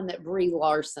about one that Brie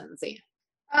Larson's in.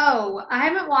 Oh, I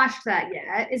haven't watched that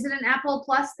yet. Is it an Apple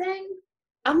Plus thing?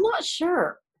 I'm not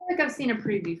sure. I feel like I've seen a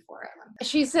preview for it.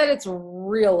 She said it's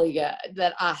really good,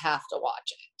 that I have to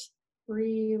watch it.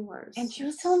 Brie Larson. And she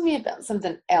was telling me about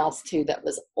something else too that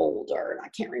was older, and I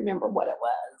can't remember what it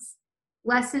was.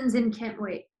 Lessons in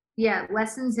Chemistry.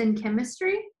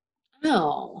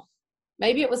 Oh,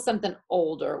 maybe it was something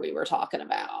older we were talking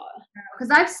about.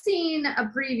 Because I've seen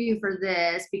a preview for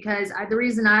this because the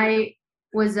reason I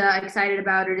was excited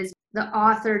about it is the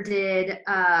author did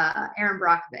Aaron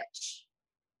Brockovich.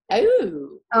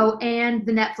 Oh, and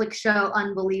the Netflix show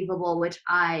Unbelievable, which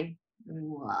I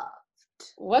loved.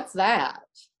 What's that?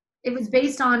 It was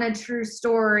based on a true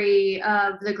story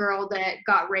of the girl that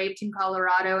got raped in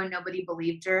Colorado and nobody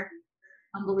believed her.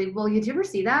 Unbelievable. Did you ever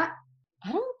see that?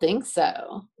 I don't think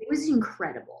so. It was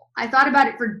incredible. I thought about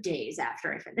it for days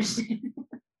after I finished it.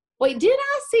 Wait, did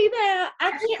I see that?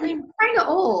 I can't remember. Kind of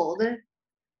old.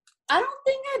 I don't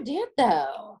think I did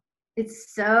though.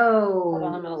 It's so. Hold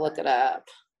on, I'm gonna look it up.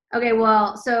 Okay,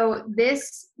 well, so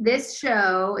this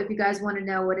show, if you guys want to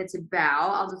know what it's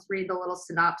about, I'll just read the little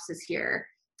synopsis here.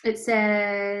 It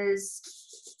says,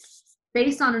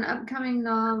 based on an upcoming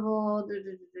novel,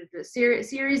 the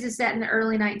series is set in the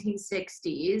early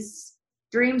 1960s.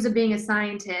 Dreams of being a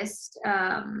scientist.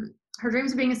 Her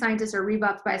dreams of being a scientist are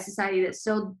rebuffed by a society that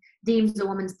still deems a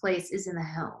woman's place is in the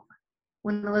home.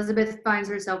 When Elizabeth finds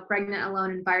herself pregnant, alone,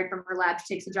 and fired from her lab,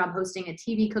 she takes a job hosting a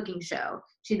TV cooking show.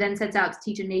 She then sets out to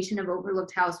teach a nation of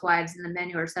overlooked housewives and the men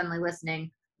who are suddenly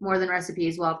listening more than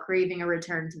recipes while craving a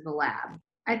return to the lab.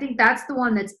 I think that's the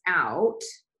one that's out,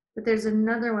 but there's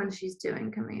another one she's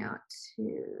doing coming out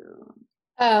too.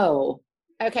 Oh,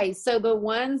 okay. So the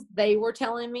ones they were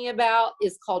telling me about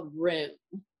is called Room.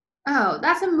 Oh,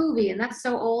 that's a movie, and that's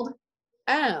so old.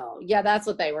 Oh, yeah, that's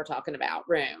what they were talking about,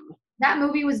 Room. That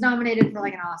movie was nominated for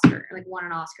like an Oscar, like won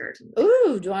an Oscar or something.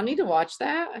 Ooh, do I need to watch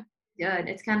that? Good.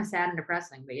 It's kind of sad and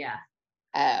depressing, but yeah.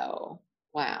 Oh,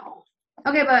 wow.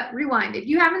 Okay, but rewind. If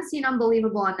you haven't seen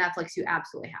Unbelievable on Netflix, you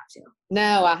absolutely have to.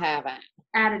 No, I haven't.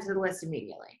 Add it to the list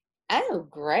immediately. Oh,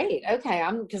 great. Okay,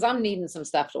 because I'm needing some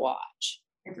stuff to watch.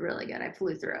 It's really good. I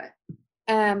flew through it.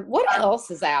 What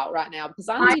else is out right now? Because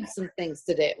I need some things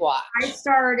to watch. I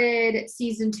started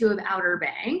season 2 of Outer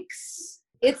Banks.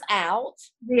 It's out.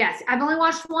 Yes, I've only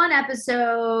watched one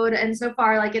episode, and so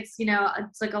far, like it's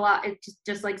it's like a lot. It's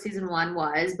just like season 1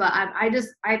 was, but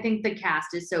I think the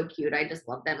cast is so cute. I just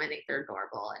love them. I think they're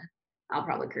adorable, and I'll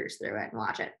probably cruise through it and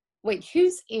watch it. Wait,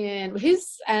 who's in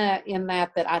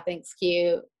that I think's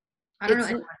cute? I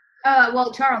don't know.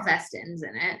 Well, Charles Eston's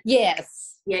in it.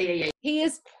 Yes. Yeah. He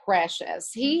is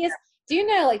precious. He is. Do you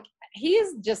know? Like he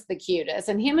is just the cutest,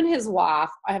 and him and his wife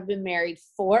have been married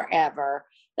forever.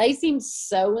 They seem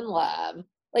so in love.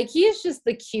 Like he is just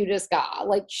the cutest guy.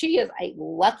 Like she is a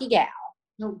lucky gal.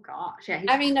 Oh gosh, yeah.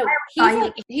 I mean, no,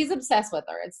 he's obsessed with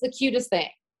her. It's the cutest thing.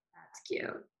 That's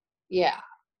cute. Yeah.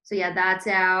 So yeah, that's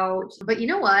out. But you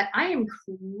know what? I am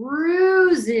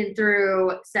cruising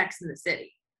through Sex and the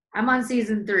City. I'm on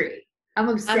season 3. I'm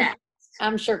obsessed.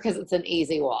 I'm sure because it's an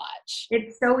easy watch.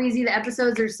 It's so easy. The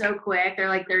episodes are so quick. They're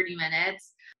like 30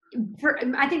 minutes.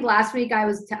 I think last week I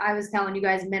was telling you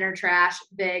guys men are trash.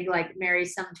 Big like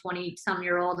marries some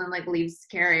 20-some-year-old and like leaves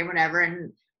Carrie or whatever,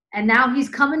 and now he's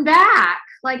coming back.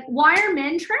 Like, why are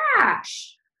men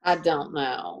trash? I don't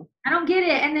know. I don't get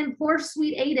it. And then poor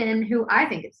sweet Aiden, who I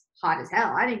think is hot as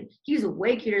hell. I think he's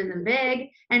way cuter than Big,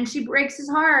 and she breaks his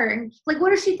heart. And like,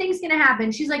 what does she think's gonna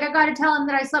happen? She's like, I gotta tell him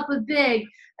that I slept with Big,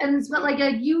 and it's like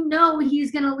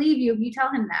he's gonna leave you if you tell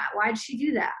him that. Why did she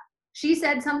do that? She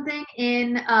said something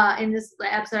in this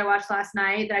episode I watched last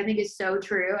night that I think is so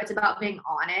true. It's about being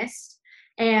honest,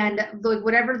 and like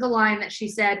whatever the line that she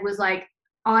said was like,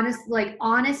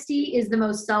 honesty is the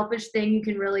most selfish thing you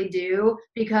can really do,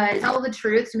 because tell the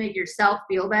truth to make yourself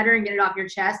feel better and get it off your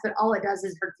chest, but all it does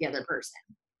is hurt the other person.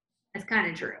 That's kind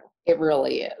of true. It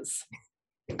really is.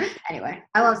 Anyway,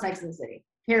 I love Sex and the City.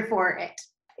 Here for it.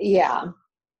 Yeah,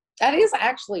 that is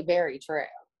actually very true.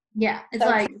 Yeah, it's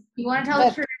like you want to tell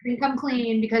the truth and come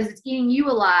clean because it's eating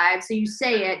you alive, so you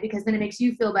say it because then it makes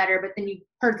you feel better, but then you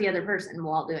hurt the other person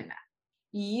while doing that.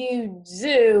 You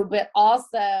do, but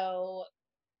also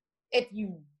if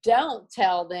you don't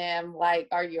tell them, like,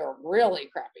 are you a really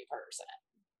crappy person?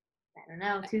 I don't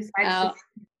know. 2 sides.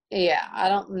 Yeah, I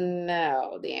don't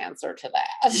know the answer to that.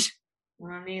 I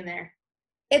don't either.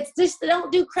 It's just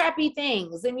don't do crappy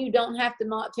things, and you don't have to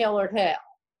not tell or tell.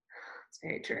 That's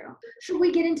very true. Should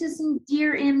we get into some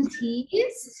Dear MTs?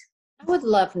 I would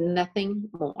love nothing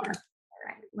more. All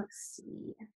right, let's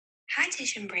see. Hi,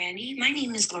 Tish and Brandy. My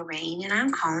name is Lorraine, and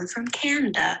I'm calling from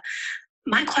Canada.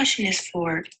 My question is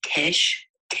for Tish.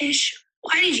 Tish,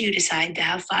 why did you decide to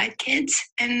have 5 kids?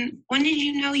 And when did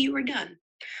you know you were done?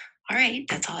 All right,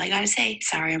 that's all I got to say.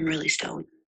 Sorry, I'm really stoned.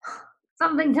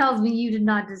 Something tells me you did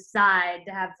not decide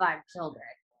to have 5 children.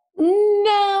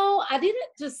 No, I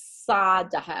didn't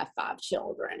decide to have 5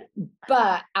 children.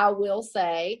 But I will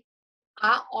say,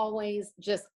 I always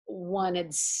just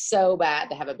wanted so bad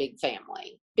to have a big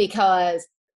family because,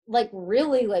 like,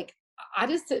 really, like,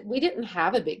 we didn't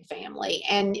have a big family.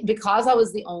 And because I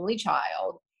was the only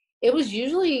child, it was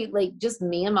usually like just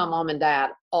me and my mom and dad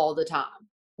all the time,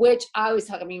 which I always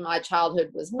talk. I mean, my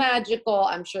childhood was magical.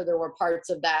 I'm sure there were parts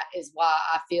of that is why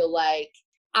I feel like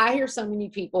I hear so many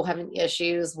people having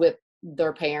issues with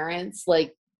their parents,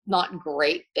 like not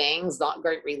great things, not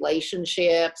great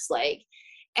relationships, like,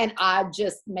 and I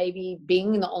just, maybe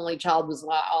being the only child was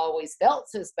why I always felt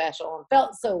so special and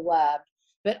felt so loved.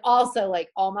 But also, like,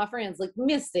 all my friends, like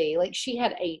Missy, like she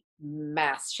has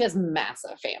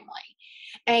massive family.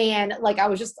 And like, I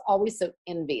was just always so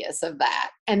envious of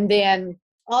that. And then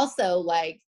also,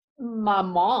 like, my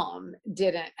mom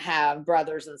didn't have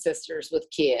brothers and sisters with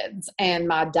kids, and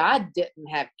my dad didn't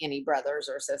have any brothers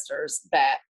or sisters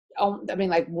that, I mean,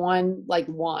 like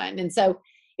one. And so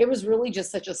it was really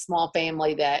just such a small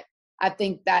family that I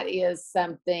think that is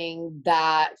something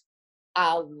that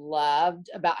I loved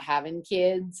about having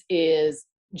kids, is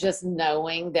just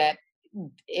knowing that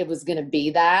it was going to be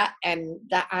that, and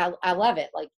that I love it.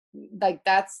 Like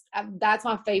that's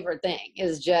my favorite thing,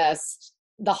 is just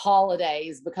the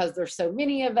holidays, because there's so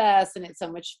many of us and it's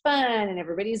so much fun and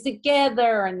everybody's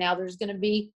together, and now there's going to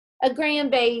be a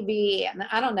grandbaby, and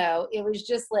I don't know, it was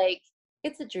just like,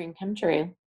 it's a dream come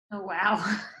true. Oh,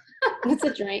 wow. It's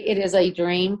a dream. It is a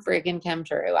dream freaking come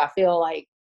true. I feel like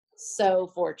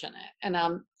so fortunate. And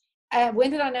when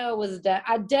did I know I was done?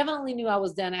 I definitely knew I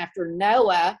was done after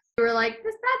Noah. You were like,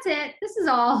 that's it. This is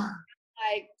all.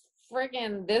 Like,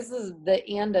 freaking, this is the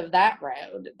end of that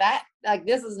road. That, like,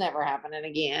 this is never happening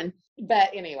again. But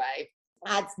anyway,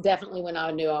 that's definitely when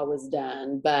I knew I was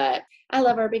done. But I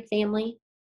love our big family.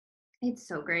 It's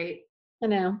so great. I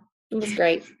know. It was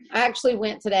great. I actually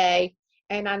went today,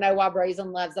 and I know why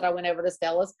Brazen loves it. I went over to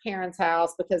Stella's parents'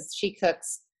 house because she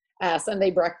cooks Sunday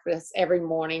breakfast every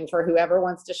morning for whoever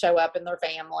wants to show up in their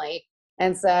family.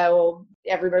 And so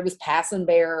everybody was passing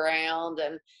Bear around,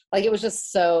 and like, it was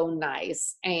just so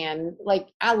nice. And like,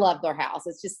 I love their house.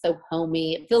 It's just so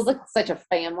homey. It feels like such a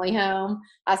family home.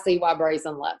 I see why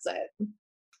Brazen loves it.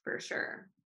 For sure.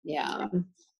 Yeah.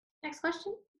 Next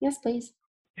question. Yes, please.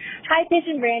 Hi, Tish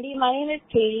and Brandy. My name is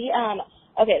Katie.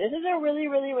 Okay, this is a really,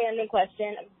 really random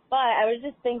question, but I was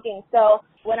just thinking, so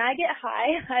when I get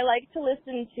high, I like to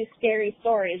listen to scary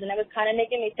stories, and it was kind of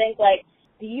making me think, like,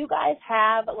 do you guys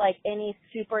have, like, any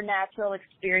supernatural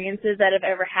experiences that have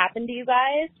ever happened to you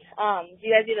guys? Do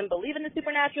you guys even believe in the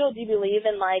supernatural? Do you believe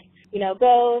in, like, you know,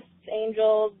 ghosts,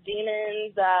 angels,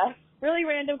 demons? Really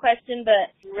random question,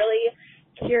 but really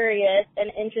curious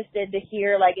and interested to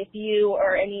hear, like, if you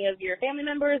or any of your family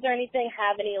members or anything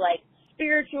have any, like,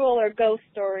 spiritual or ghost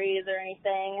stories or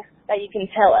anything that you can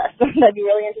tell us. That'd be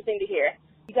really interesting to hear.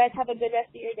 You guys have a good rest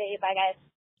of your day. Bye, guys.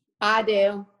 I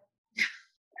do.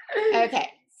 Okay,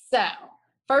 so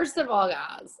first of all,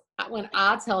 guys, when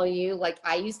I tell you, like,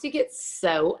 I used to get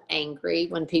so angry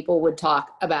when people would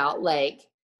talk about, like,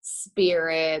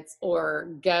 spirits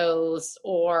or ghosts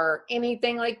or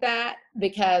anything like that,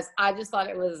 because I just thought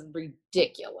it was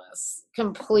ridiculous,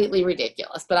 completely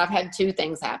ridiculous. But I've had two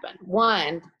things happen.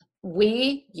 One,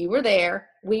 you were there.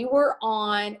 We were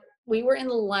in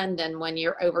London one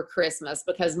year over Christmas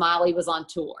because Miley was on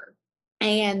tour.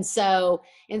 And so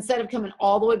instead of coming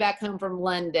all the way back home from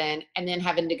London and then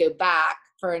having to go back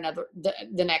for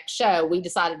the next show, we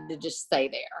decided to just stay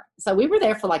there. So we were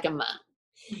there for like a month.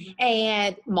 Mm-hmm.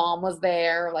 And Mom was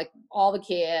there, like all the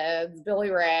kids,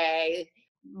 Billy Ray,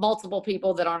 multiple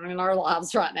people that aren't in our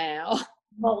lives right now.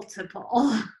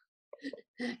 Multiple.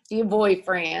 Few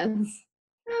boyfriends.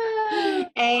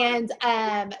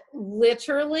 And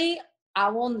literally, I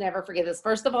will never forget this.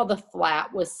 First of all, the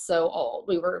flat was so old.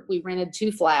 We rented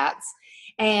 2 flats,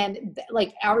 and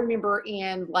like, I remember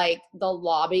in like the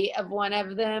lobby of one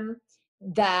of them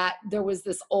that there was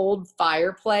this old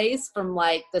fireplace from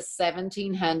like the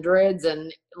 1700s,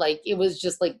 and like, it was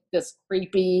just like this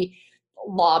creepy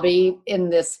lobby in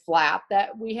this flat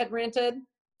that we had rented.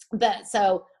 But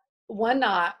so one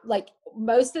night, like,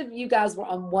 most of you guys were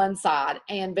on one side,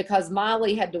 and because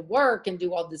Miley had to work and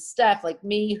do all this stuff, like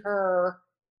me, her,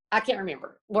 I can't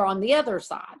remember, we're on the other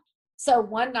side. So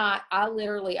one night,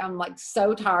 I'm like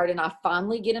so tired, and I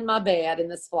finally get in my bed in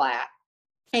this flat,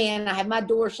 and I have my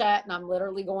door shut, and I'm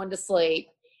literally going to sleep.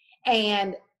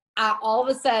 And I all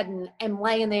of a sudden am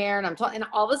laying there, and I'm talking,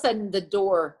 and all of a sudden the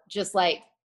door just like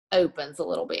opens a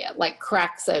little bit, like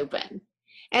cracks open.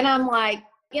 And I'm like,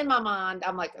 in my mind,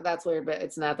 I'm like, that's weird, but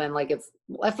it's nothing. Like,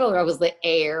 I feel like it was the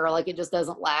air, like it just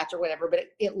doesn't latch or whatever, but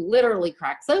it literally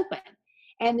cracks open.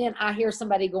 And then I hear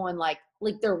somebody going like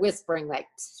they're whispering, like,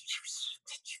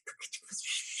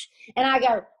 and I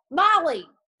go, Molly,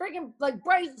 freaking, like,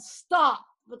 Brazen, stop,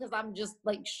 because I'm just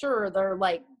like, sure, they're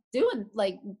like doing,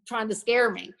 like, trying to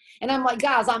scare me. And I'm like,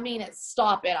 guys, I mean it,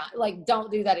 stop it. Like, don't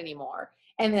do that anymore.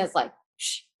 And then it's like,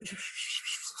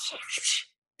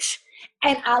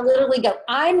 and I literally go,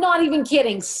 I'm not even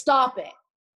kidding, stop it.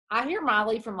 I hear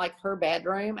Miley from like her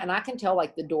bedroom, and I can tell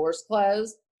like the door's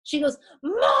closed. She goes,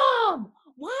 Mom,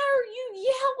 why are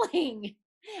you yelling?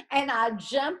 And I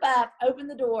jump up, open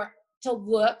the door to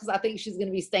look, because I think she's going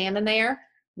to be standing there.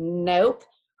 Nope.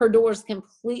 Her door's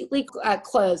completely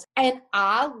closed. And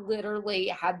I literally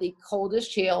had the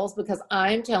coldest chills, because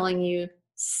I'm telling you,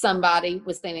 somebody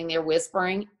was standing there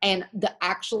whispering, and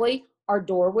actually our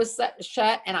door was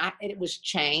shut, and it was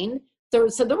chained.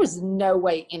 So there was no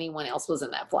way anyone else was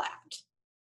in that flat.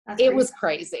 It was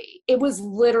crazy. It was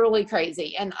literally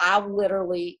crazy. And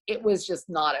it was just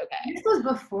not okay. This was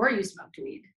before you smoked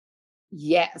weed.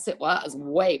 Yes, it was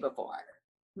way before.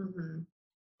 Mm-hmm.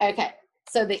 Okay.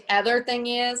 So the other thing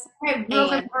is, hey, real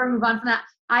quick before we move on from that,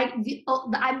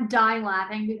 I'm dying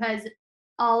laughing because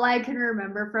all I can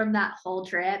remember from that whole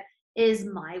trip is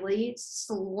Miley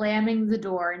slamming the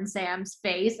door in Sam's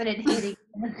face and it hitting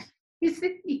him.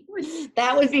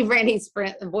 That would be Brandy's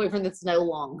boyfriend that's no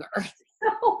longer.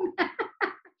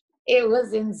 It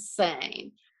was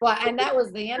insane. Well, and that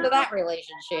was the end of that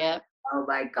relationship. Oh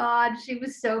my God, she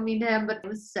was so mean to him, but it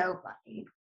was so funny.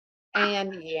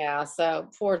 And yeah, so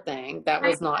poor thing. That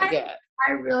was not good.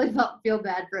 I really feel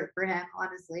bad for him,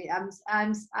 honestly.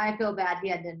 I feel bad he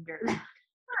had to endure that.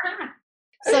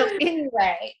 So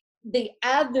anyway, the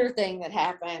other thing that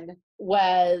happened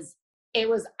was it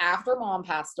was after Mom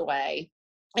passed away,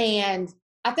 and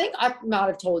I think I might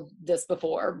have told this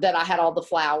before that I had all the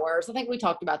flowers. I think we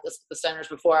talked about this with the Stoners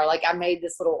before. Like I made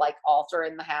this little like altar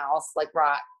in the house, like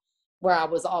right where I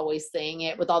was always seeing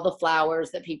it with all the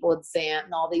flowers that people had sent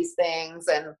and all these things.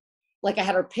 And like I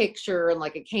had her picture and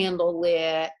like a candle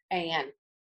lit, and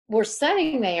we're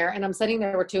sitting there, and I'm sitting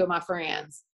there with two of my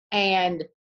friends, and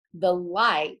the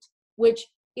light, which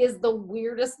is the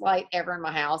weirdest light ever in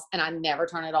my house, and I never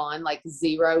turn it on, like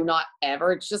zero, not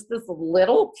ever. It's just this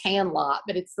little can light,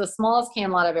 but it's the smallest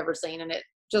can light I've ever seen, and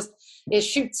it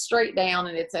shoots straight down,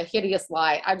 and it's a hideous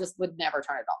light. I just would never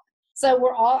turn it on.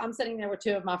 So I'm sitting there with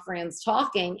two of my friends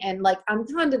talking, and like I'm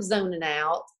kind of zoning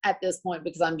out at this point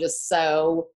because I'm just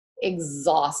so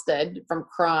exhausted from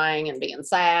crying and being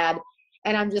sad.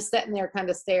 And I'm just sitting there kind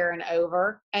of staring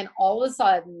over, and all of a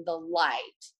sudden the light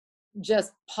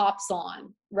just pops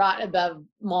on right above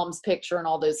Mom's picture and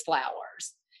all those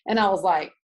flowers. And I was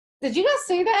like, did you guys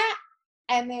see that?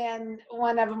 And then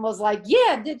one of them was like,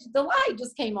 yeah, the light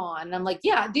just came on. And I'm like,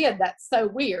 yeah, I did. That's so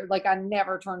weird. Like I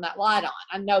never turned that light on.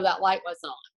 I know that light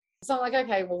wasn't on. So I'm like,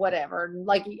 okay, well, whatever. And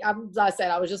like I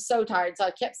said, I was just so tired. So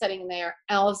I kept sitting there,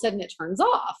 and all of a sudden it turns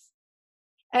off.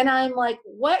 And I'm like,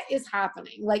 what is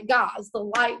happening? Like, guys,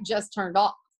 the light just turned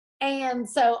off. And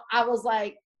so I was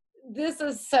like, this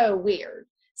is so weird.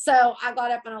 So I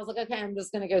got up and I was like, okay, I'm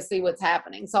just going to go see what's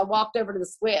happening. So I walked over to the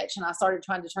switch, and I started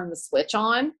trying to turn the switch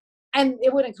on, and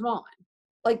it wouldn't come on.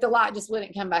 Like the light just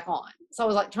wouldn't come back on. So I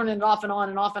was like turning it off and on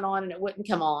and off and on, and it wouldn't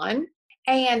come on.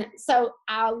 And so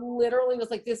I literally was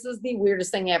like, this is the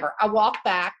weirdest thing ever. I walked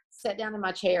back, sat down in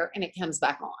my chair, and it comes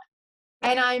back on.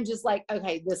 And I'm just like,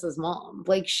 okay, this is Mom.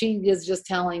 Like she is just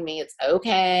telling me it's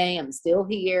okay. I'm still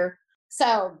here.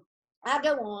 So I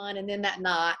go on, and then that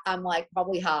night I'm like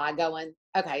probably high going,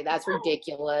 okay, that's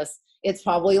ridiculous. It's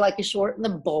probably like a short in the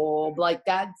bulb. Like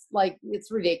that's like,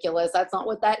 it's ridiculous. That's not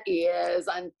what that is.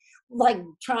 I'm like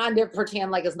trying to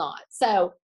pretend like it's not.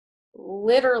 So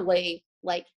literally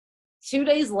like 2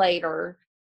 days later,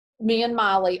 me and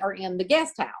Molly are in the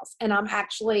guest house, and I'm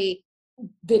actually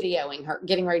videoing her,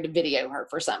 getting ready to video her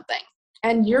for something.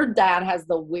 And your dad has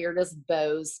the weirdest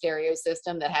Bose stereo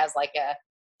system that has like a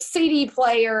CD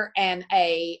player and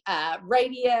a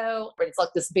radio, but it's like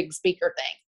this big speaker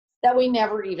thing that we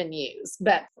never even use.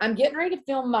 But I'm getting ready to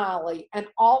film Molly, and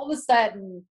all of a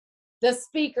sudden the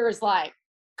speaker is like,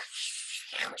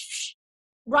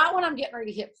 right when I'm getting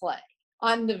ready to hit play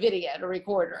on the video to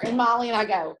record her. And Molly and I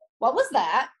go, what was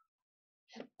that?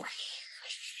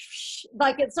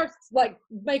 Like it starts like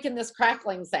making this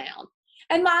crackling sound.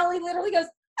 And Molly literally goes,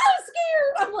 I'm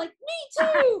scared. I'm like, me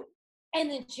too. And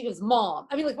then she goes, Mom.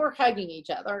 I mean, like we're hugging each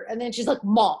other. And then she's like,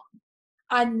 Mom,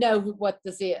 I know what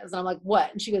this is. And I'm like,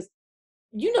 what? And she goes,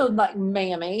 you know, like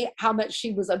Mammy, how much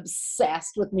she was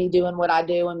obsessed with me doing what I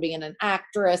do and being an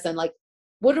actress. And like,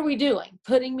 what are we doing?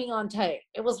 Putting me on tape.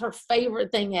 It was her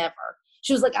favorite thing ever.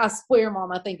 She was like, I swear,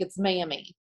 Mom, I think it's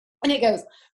Mammy. And it goes,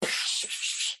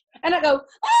 and I go,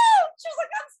 oh, she was like,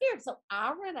 I'm scared. So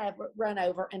I run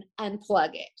over and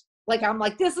unplug it. Like, I'm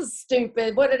like, this is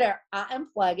stupid. What did I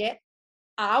unplug it?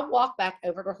 I walk back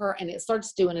over to her, and it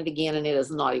starts doing it again, and it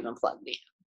is not even plugged in.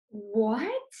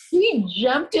 What? She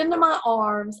jumped into my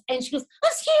arms, and she goes,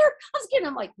 I'm scared. I'm scared.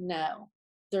 I'm like, no,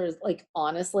 there's like,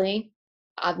 honestly,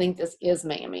 I think this is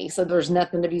Mammy. So there's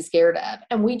nothing to be scared of.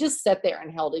 And we just sat there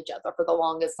and held each other for the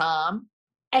longest time.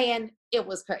 And it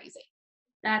was crazy.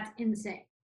 That's insane.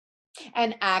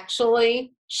 And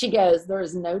actually, she goes, there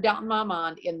is no doubt in my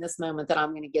mind in this moment that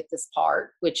I'm going to get this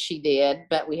part, which she did,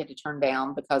 but we had to turn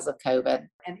down because of COVID.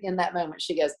 And in that moment,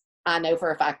 she goes, I know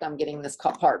for a fact I'm getting this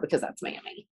part because that's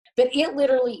Mammy. But it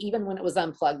literally, even when it was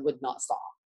unplugged, would not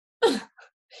stop.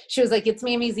 She was like, it's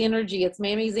Mammy's energy. It's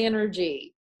Mammy's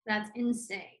energy. That's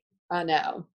insane. I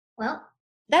know. Well,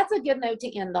 That's a good note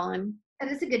to end on.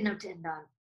 that is a good note to end on.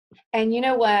 And you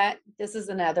know what? This is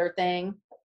another thing.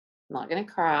 I'm not going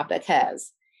to cry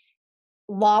because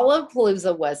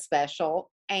Lollapalooza was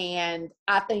special. And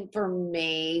I think for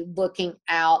me, looking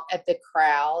out at the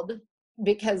crowd,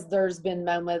 because there's been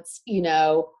moments,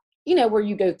 where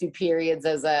you go through periods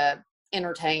as a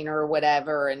entertainer or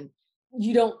whatever, and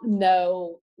you don't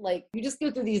know, like, you just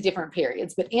go through these different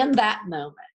periods. But in that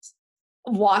moment,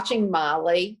 watching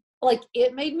Miley, like,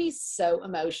 it made me so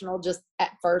emotional just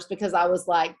at first, because I was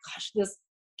like, gosh, this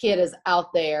kid is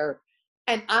out there.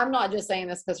 And I'm not just saying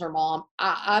this because her mom,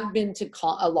 I've been to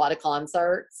a lot of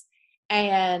concerts,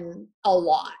 and a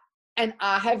lot. And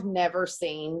I have never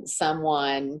seen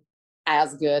someone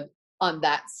as good on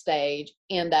that stage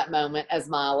in that moment as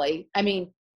Miley. I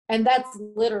mean, and that's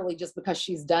literally just because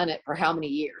she's done it for how many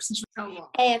years.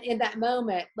 And in that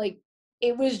moment, like,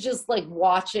 it was just like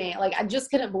watching, like, I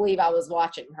just couldn't believe I was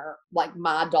watching her, like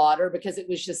my daughter, because it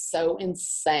was just so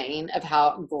insane of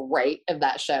how great of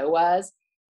that show was.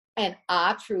 And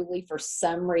I truly, for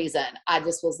some reason, I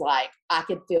just was like, I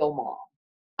could feel mom.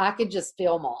 I could just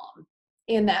feel mom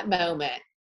in that moment.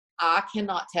 I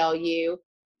cannot tell you,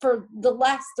 for the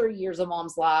last 3 years of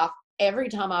mom's life, every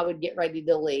time I would get ready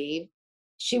to leave,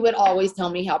 she would always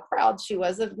tell me how proud she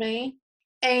was of me.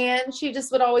 And she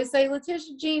just would always say,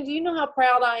 Letitia Jean, do you know how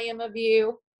proud I am of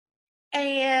you?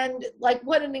 And like,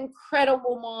 what an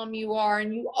incredible mom you are.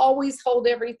 And you always hold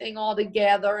everything all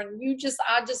together. And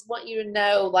I just want you to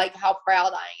know, like, how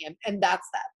proud I am. And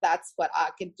that's what I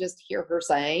could just hear her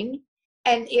saying.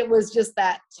 And it was just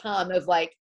that time of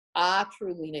like, I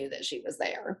truly knew that she was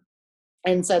there.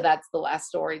 And so that's the last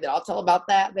story that I'll tell about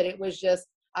that. But it was just,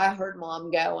 I heard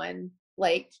mom going,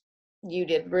 like, you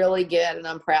did really good and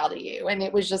I'm proud of you. And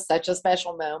it was just such a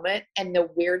special moment. And the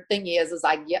weird thing is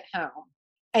I get home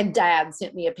and dad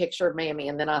sent me a picture of Mammy,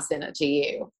 and then I sent it to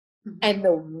you. Mm-hmm. And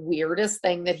the weirdest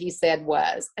thing that he said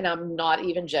was, and I'm not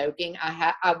even joking,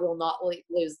 I will not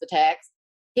lose the text.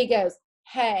 He goes,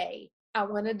 hey, I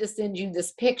wanted to send you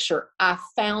this picture. I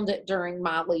found it during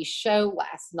Miley's show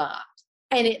last night.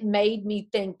 And it made me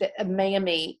think that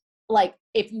Mammy, like,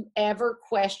 if you ever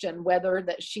question whether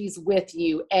that she's with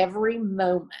you every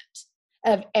moment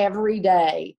of every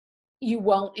day, you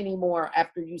won't anymore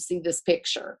after you see this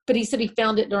picture. But he said he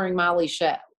found it during Miley's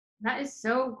show. That is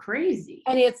so crazy.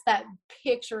 And it's that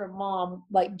picture of mom,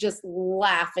 like, just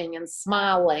laughing and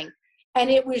smiling. And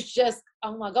it was just,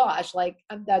 oh my gosh, like,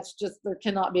 that's just, there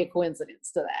cannot be a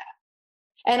coincidence to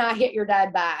that. And I hit your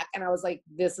dad back and I was like,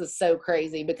 this is so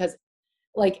crazy, because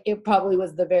like, it probably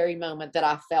was the very moment that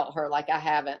I felt her like I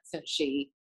haven't since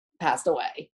she passed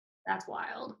away. That's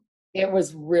wild. It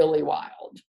was really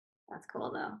wild. That's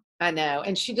cool though. I know.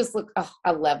 And she just looked, oh,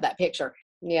 I love that picture.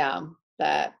 Yeah.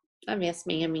 But I miss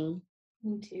Mammy.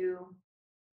 Me too.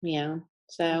 Yeah.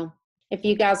 So if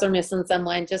you guys are missing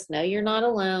someone, just know you're not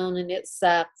alone, and it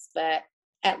sucks, but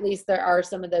at least there are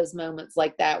some of those moments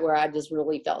like that where I just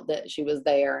really felt that she was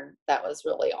there, and that was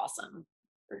really awesome.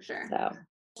 For sure. So,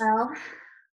 well,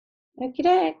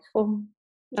 okey-doke. Well,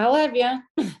 I love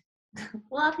you.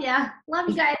 Love ya. Love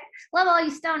you guys. Love all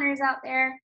you stoners out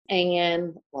there.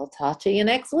 And we'll talk to you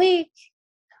next week.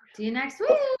 See you next week.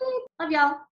 Love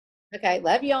y'all. Okay.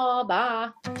 Love y'all.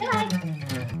 Bye. Bye.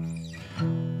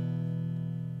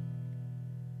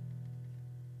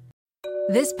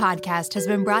 This podcast has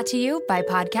been brought to you by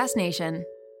Podcast Nation.